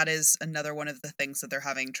actually, that is another one of the things that they're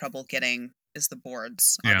having trouble getting is the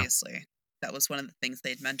boards, Yeah. obviously. That was one of the things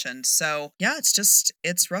they'd mentioned. So, yeah,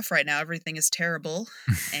 it's rough right now. Everything is terrible.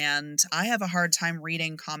 And I have a hard time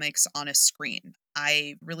reading comics on a screen.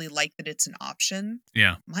 I really like that it's an option.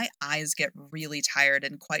 Yeah. My eyes get really tired.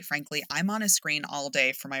 And quite frankly, I'm on a screen all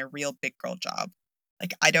day for my real big girl job.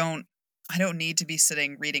 Like, I don't need to be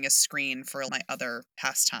sitting reading a screen for my other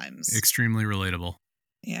pastimes. Extremely relatable.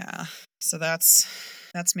 Yeah. So that's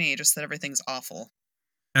me, just that everything's awful.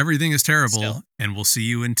 Everything is terrible, Still. and we'll see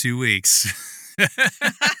you in 2 weeks.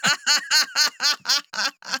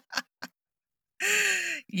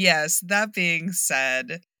 Yes, that being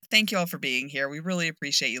said, thank you all for being here. We really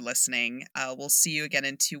appreciate you listening. We'll see you again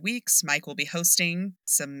in 2 weeks. Mike will be hosting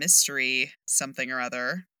some mystery something or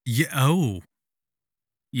other. Yeah. Oh,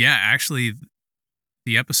 yeah. Actually,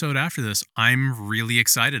 the episode after this, I'm really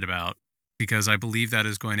excited about because I believe that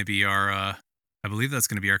is going to be our. I believe that's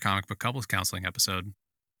going to be our comic book couples counseling episode.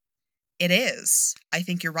 It is. I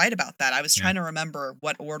think you're right about that. I was Yeah. trying to remember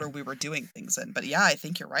what order we were doing things in, but yeah, I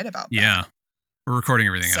think you're right about that. Yeah, we're recording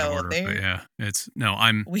everything out So of order, but there- yeah, it's no.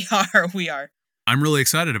 I'm We are. I'm really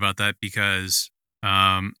excited about that because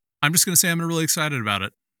I'm just going to say I'm really excited about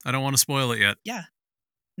it. I don't want to spoil it yet. Yeah.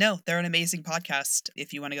 No, they're an amazing podcast.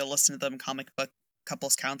 If you want to go listen to them, Comic Book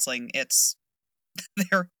Couples Counseling, it's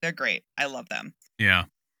they're great. I love them. Yeah.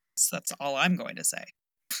 So that's all I'm going to say.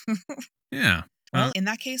 Yeah. Well, in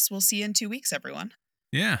that case, we'll see you in 2 weeks, everyone.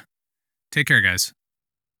 Yeah. Take care, guys.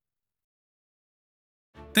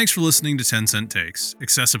 Thanks for listening to 10 Cent Takes.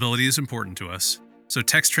 Accessibility is important to us, so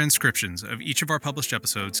text transcriptions of each of our published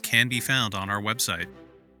episodes can be found on our website.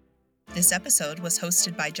 This episode was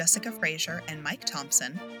hosted by Jessica Frazier and Mike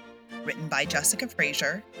Thompson, written by Jessica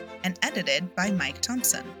Frazier, and edited by Mike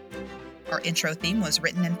Thompson. Our intro theme was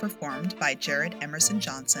written and performed by Jared Emerson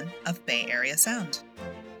Johnson of Bay Area Sound.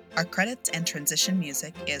 Our credits and transition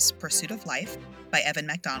music is Pursuit of Life by Evan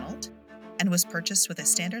MacDonald and was purchased with a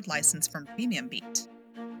standard license from Premium Beat.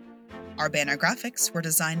 Our banner graphics were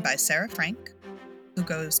designed by Sarah Frank, who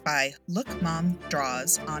goes by Look Mom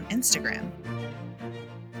Draws on Instagram.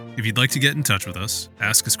 If you'd like to get in touch with us,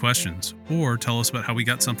 ask us questions, or tell us about how we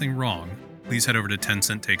got something wrong, please head over to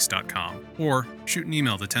 10centtakes.com or shoot an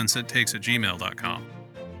email to 10centtakes@gmail.com.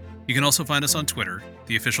 You can also find us on Twitter.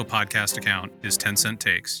 The official podcast account is 10 Cent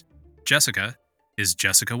Takes. Jessica is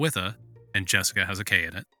Jessica with a, and Jessica has a K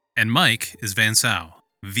in it. And Mike is Vansau,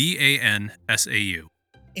 Vansau.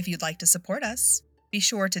 If you'd like to support us, be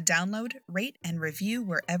sure to download, rate, and review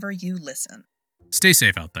wherever you listen. Stay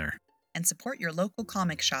safe out there. And support your local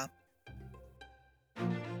comic shop.